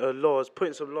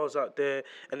 putting some laws out there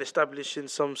and establishing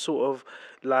some sort of,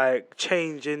 like,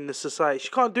 change in the society. She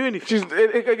can't do anything.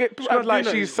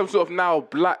 She's some sort of now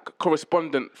black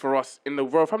correspondent for us in the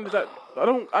royal family. That I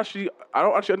don't actually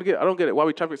get. I don't get it. Why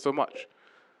we champion so much?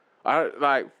 We're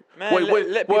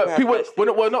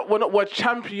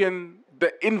champion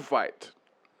the invite,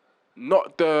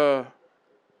 not the.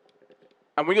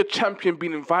 And when you're champion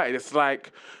being invited, it's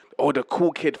like, oh, the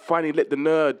cool kid finally let the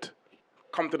nerd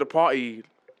come to the party.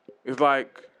 It's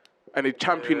like, and they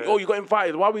champion. Oh, you got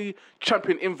invited. Why are we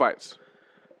champion invites?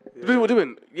 This is what we're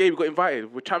doing. Yeah, we got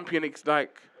invited. We're championing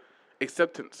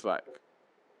acceptance. Like,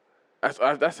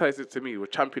 that's how it is to me. We're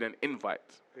championing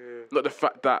invites, not the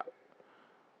fact that,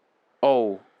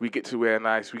 oh, we get to wear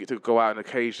nice. We get to go out on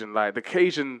occasion. Like, the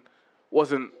occasion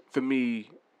wasn't for me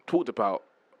talked about.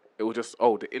 It was just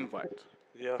the invite.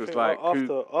 Yeah, I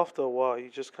think after a while, you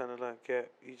just kind of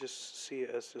you just see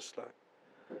it as just like,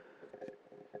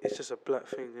 it's just a black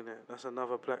thing, innit? That's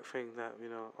another black thing that,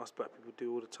 us black people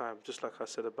do all the time. Just like I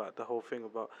said about the whole thing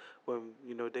about when,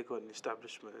 they got an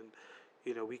establishment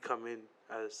and, we come in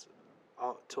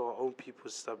to our own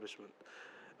people's establishment.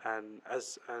 And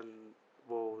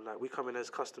we come in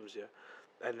as customs,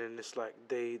 and then it's like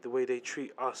the way they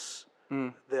treat us,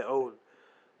 their own,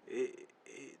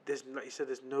 there's, like you said,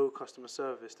 there's no customer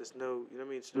service. There's no, you know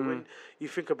what I mean? So when you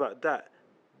think about that,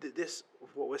 this,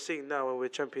 what we're seeing now when we're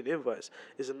champion invites,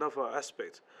 is another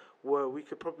aspect where we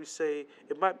could probably say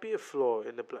it might be a flaw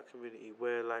in the black community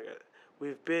where, like,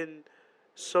 we've been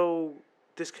so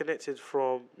disconnected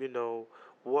from,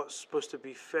 what's supposed to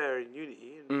be fair in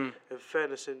unity and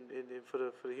fairness for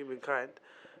the humankind.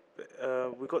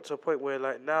 We got to a point where,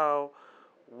 like, now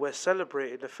we're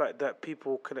celebrating the fact that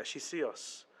people can actually see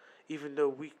us. Even though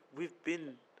we've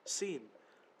been seen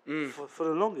for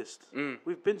the longest.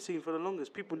 We've been seen for the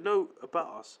longest. People know about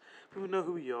us. People know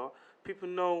who we are. People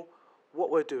know what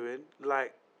we're doing.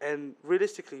 Like, and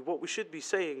realistically, what we should be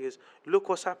saying is, look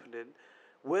what's happening.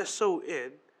 We're so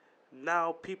in.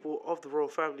 Now people of the royal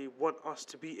family want us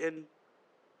to be in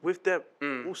with them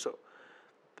also.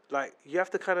 Like, you have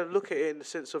to kind of look at it in the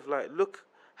sense of, like, look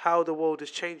how the world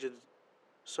is changing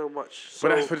so much, to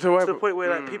the point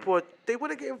where, like, people they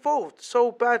want to get involved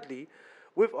so badly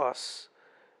with us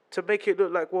to make it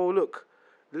look like, well, look,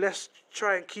 let's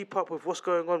try and keep up with what's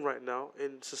going on right now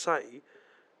in society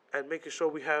and making sure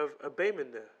we have a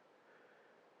BAME there.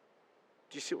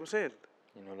 Do you see what I'm saying?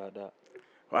 Like that.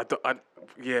 I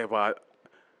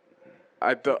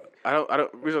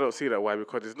don't see that. Why?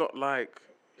 Because it's not like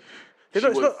she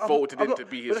was voted in to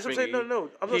be his thingy.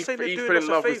 I'm not saying he fell in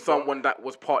love with someone that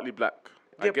was partly black.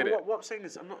 I get it. What I'm saying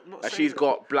is, I'm not and saying she's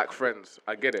got black friends.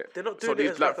 I get it. They're not doing so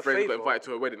these black friends got invited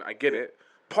to her wedding. I get it.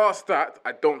 Past that,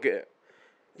 I don't get it.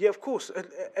 Yeah, of course,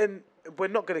 and we're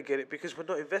not gonna get it because we're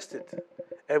not invested,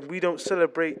 and we don't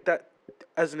celebrate that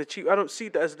as an achievement. I don't see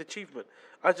that as an achievement.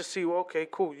 I just see, well, okay,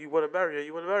 cool. You want to marry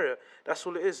her. That's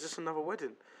all it is. Just another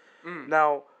wedding.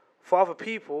 Now, for other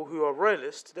people who are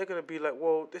royalists, they're gonna be like,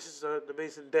 well, this is an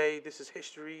amazing day. This is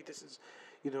history. This is,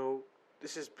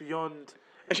 this is beyond.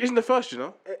 And she isn't the first,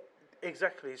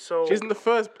 Exactly. So she isn't the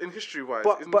first in history-wise.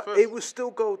 But it will still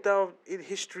go down in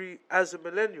history as a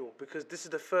millennial because this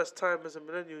is the first time as a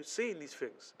millennial seeing these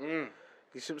things. You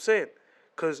see what I'm saying?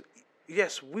 Because,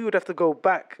 yes, we would have to go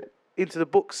back into the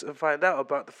books and find out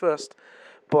about the first.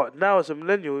 But now as a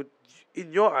millennial,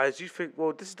 in your eyes, you think,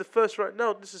 well, this is the first right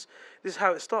now. This is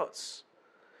how it starts.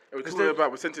 We're talking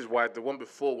about percentage-wise, the one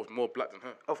before was more black than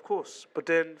her. Of course. But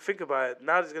then think about it.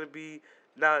 Now there's going to be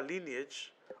a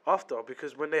lineage after,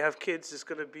 because when they have kids, it's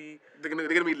gonna be they're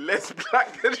gonna be less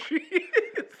black than she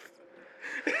is.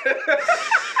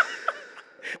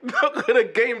 Not gonna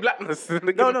gain blackness.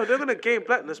 No, they're gonna gain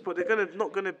blackness, but they're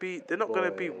not gonna be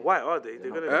white, are they? They're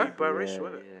gonna be biracial,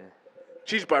 isn't it?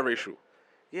 She's biracial.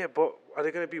 Yeah, but are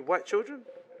they going to be white children?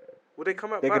 Will they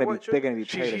come out They're by gonna white be children?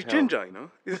 She's ginger, you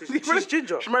know. She's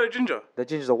ginger. She married a ginger. The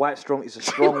ginger's a white strong. It's a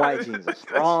strong white gene. It's a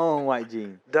strong white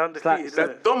gene. Down the It's like- feet, it's isn't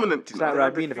That's it? dominant, you It's know.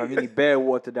 like Ribena. If I'm using bare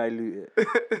water to dilute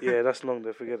it. Yeah, that's long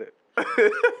there. Forget it.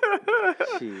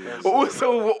 Jeez. But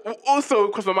also,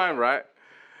 crossed my mind, right?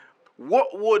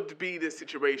 What would be the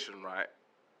situation, right,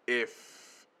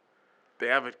 if they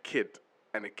have a kid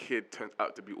and the kid turns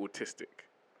out to be autistic?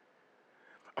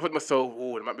 I thought to myself,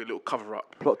 oh, there might be a little cover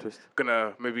up. Plot twist.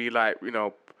 Gonna maybe like, you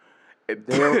know,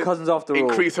 They're your cousins after all.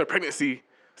 increase her pregnancy.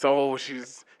 So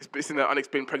it's in an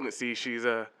unexplained pregnancy. She's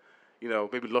you know,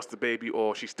 maybe lost the baby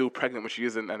or she's still pregnant when she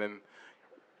isn't, and then.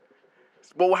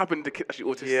 What will happen to the kid actually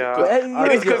autistic? Yeah,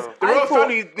 Because the royal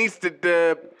family needs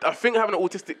to. I think having an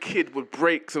autistic kid would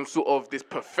break some sort of this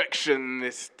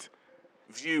perfectionist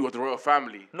view of the royal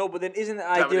family. No, but then isn't the To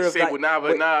have a idea of disabled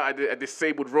like... a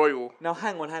disabled royal. Now,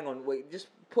 hang on. Wait, just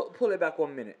pull it back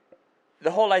 1 minute.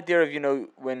 The whole idea of, you know,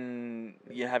 when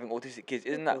you're having autistic kids,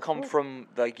 isn't that come from,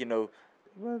 like, you know,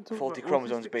 faulty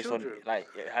chromosomes based on, like,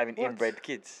 having inbred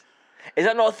kids? Is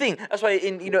that not a thing? That's why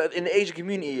in the Asian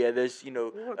community, yeah, there's, you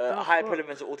know, a higher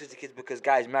prevalence of autistic kids because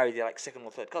guys marry their like second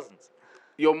or third cousins.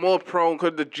 You're more prone because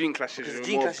of the gene clashes.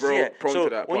 You're more prone so to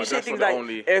that. when you say things like,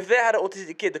 if they had an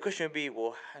autistic kid, the question would be,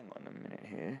 well, hang on a minute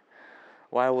here.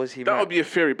 Why was he? That would be a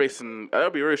theory based on. That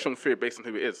would be a very strong theory based on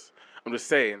who it is. I'm just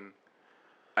saying.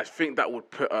 I think that would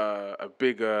put a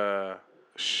bigger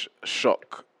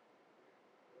shock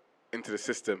into the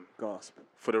system. Gasp.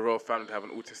 For the royal family to have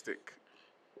an autistic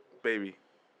baby.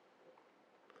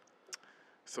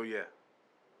 So yeah,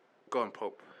 go on,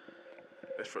 Pope.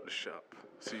 Let's wrap this shit up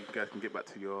so you guys can get back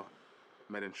to your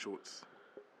men in shorts.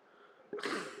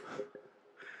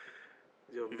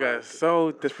 You guys are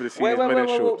so desperate to see these men in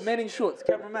shorts. Men in shorts,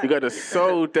 cameraman. You guys are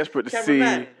so desperate to see.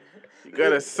 Cameraman. You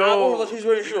guys are so. All of us who's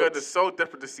wearing You guys shorts. are so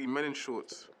desperate to see men in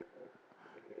shorts.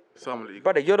 So I'm gonna let you go.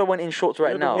 Brother, you're the one in shorts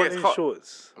right now. Yeah, it's hot.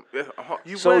 shorts. Yeah, I'm hot.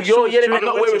 You So wear you're shorts yelling- during I'm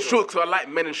not the wearing winter, shorts because I like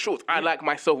men in shorts. I like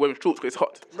myself wearing shorts because it's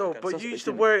hot. though. No, but you used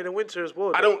to wear it in the winter as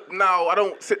well. I though. don't now. I don't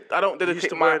You used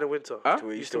to wear it in the winter. Huh?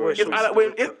 You used to wear Yes, shorts. I like in the wearing.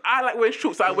 winter. Yes, I like wearing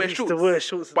shorts. So I wear used shorts. to wear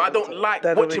shorts in But I the don't winter. like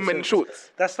That don't watching make men in sense.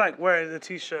 shorts. That's like wearing a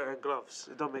t-shirt and gloves.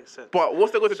 It don't make sense. But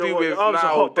what's that got to So do what, with your arms are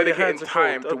now hot, but your dedicating hands are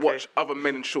time cold. to Okay. watch other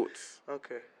men in shorts?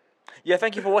 Okay. Yeah,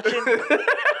 thank you for watching.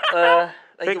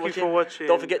 Thank you for watching.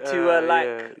 Don't forget to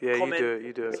like, yeah, comment,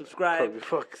 you do it. subscribe, Can't be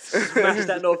fucked. smash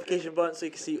that notification button so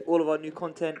you can see all of our new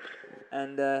content.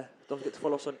 And don't forget to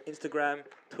follow us on Instagram,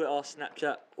 Twitter,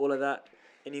 Snapchat, all of that.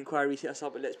 Any inquiries, hit us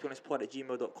up at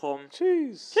letsbehonesspod@gmail.com.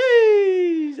 Jeez.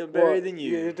 Jeez, I'm better than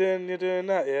you. You're doing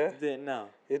that, yeah? Do it now.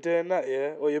 You're doing that,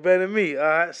 yeah? Well, you're better than me. All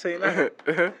right, say that.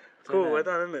 Cool, that. we're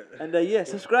done, innit? And yeah,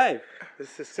 subscribe.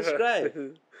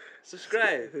 Subscribe.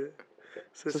 Subscribe.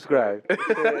 Subscribe.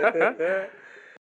 Subscribe.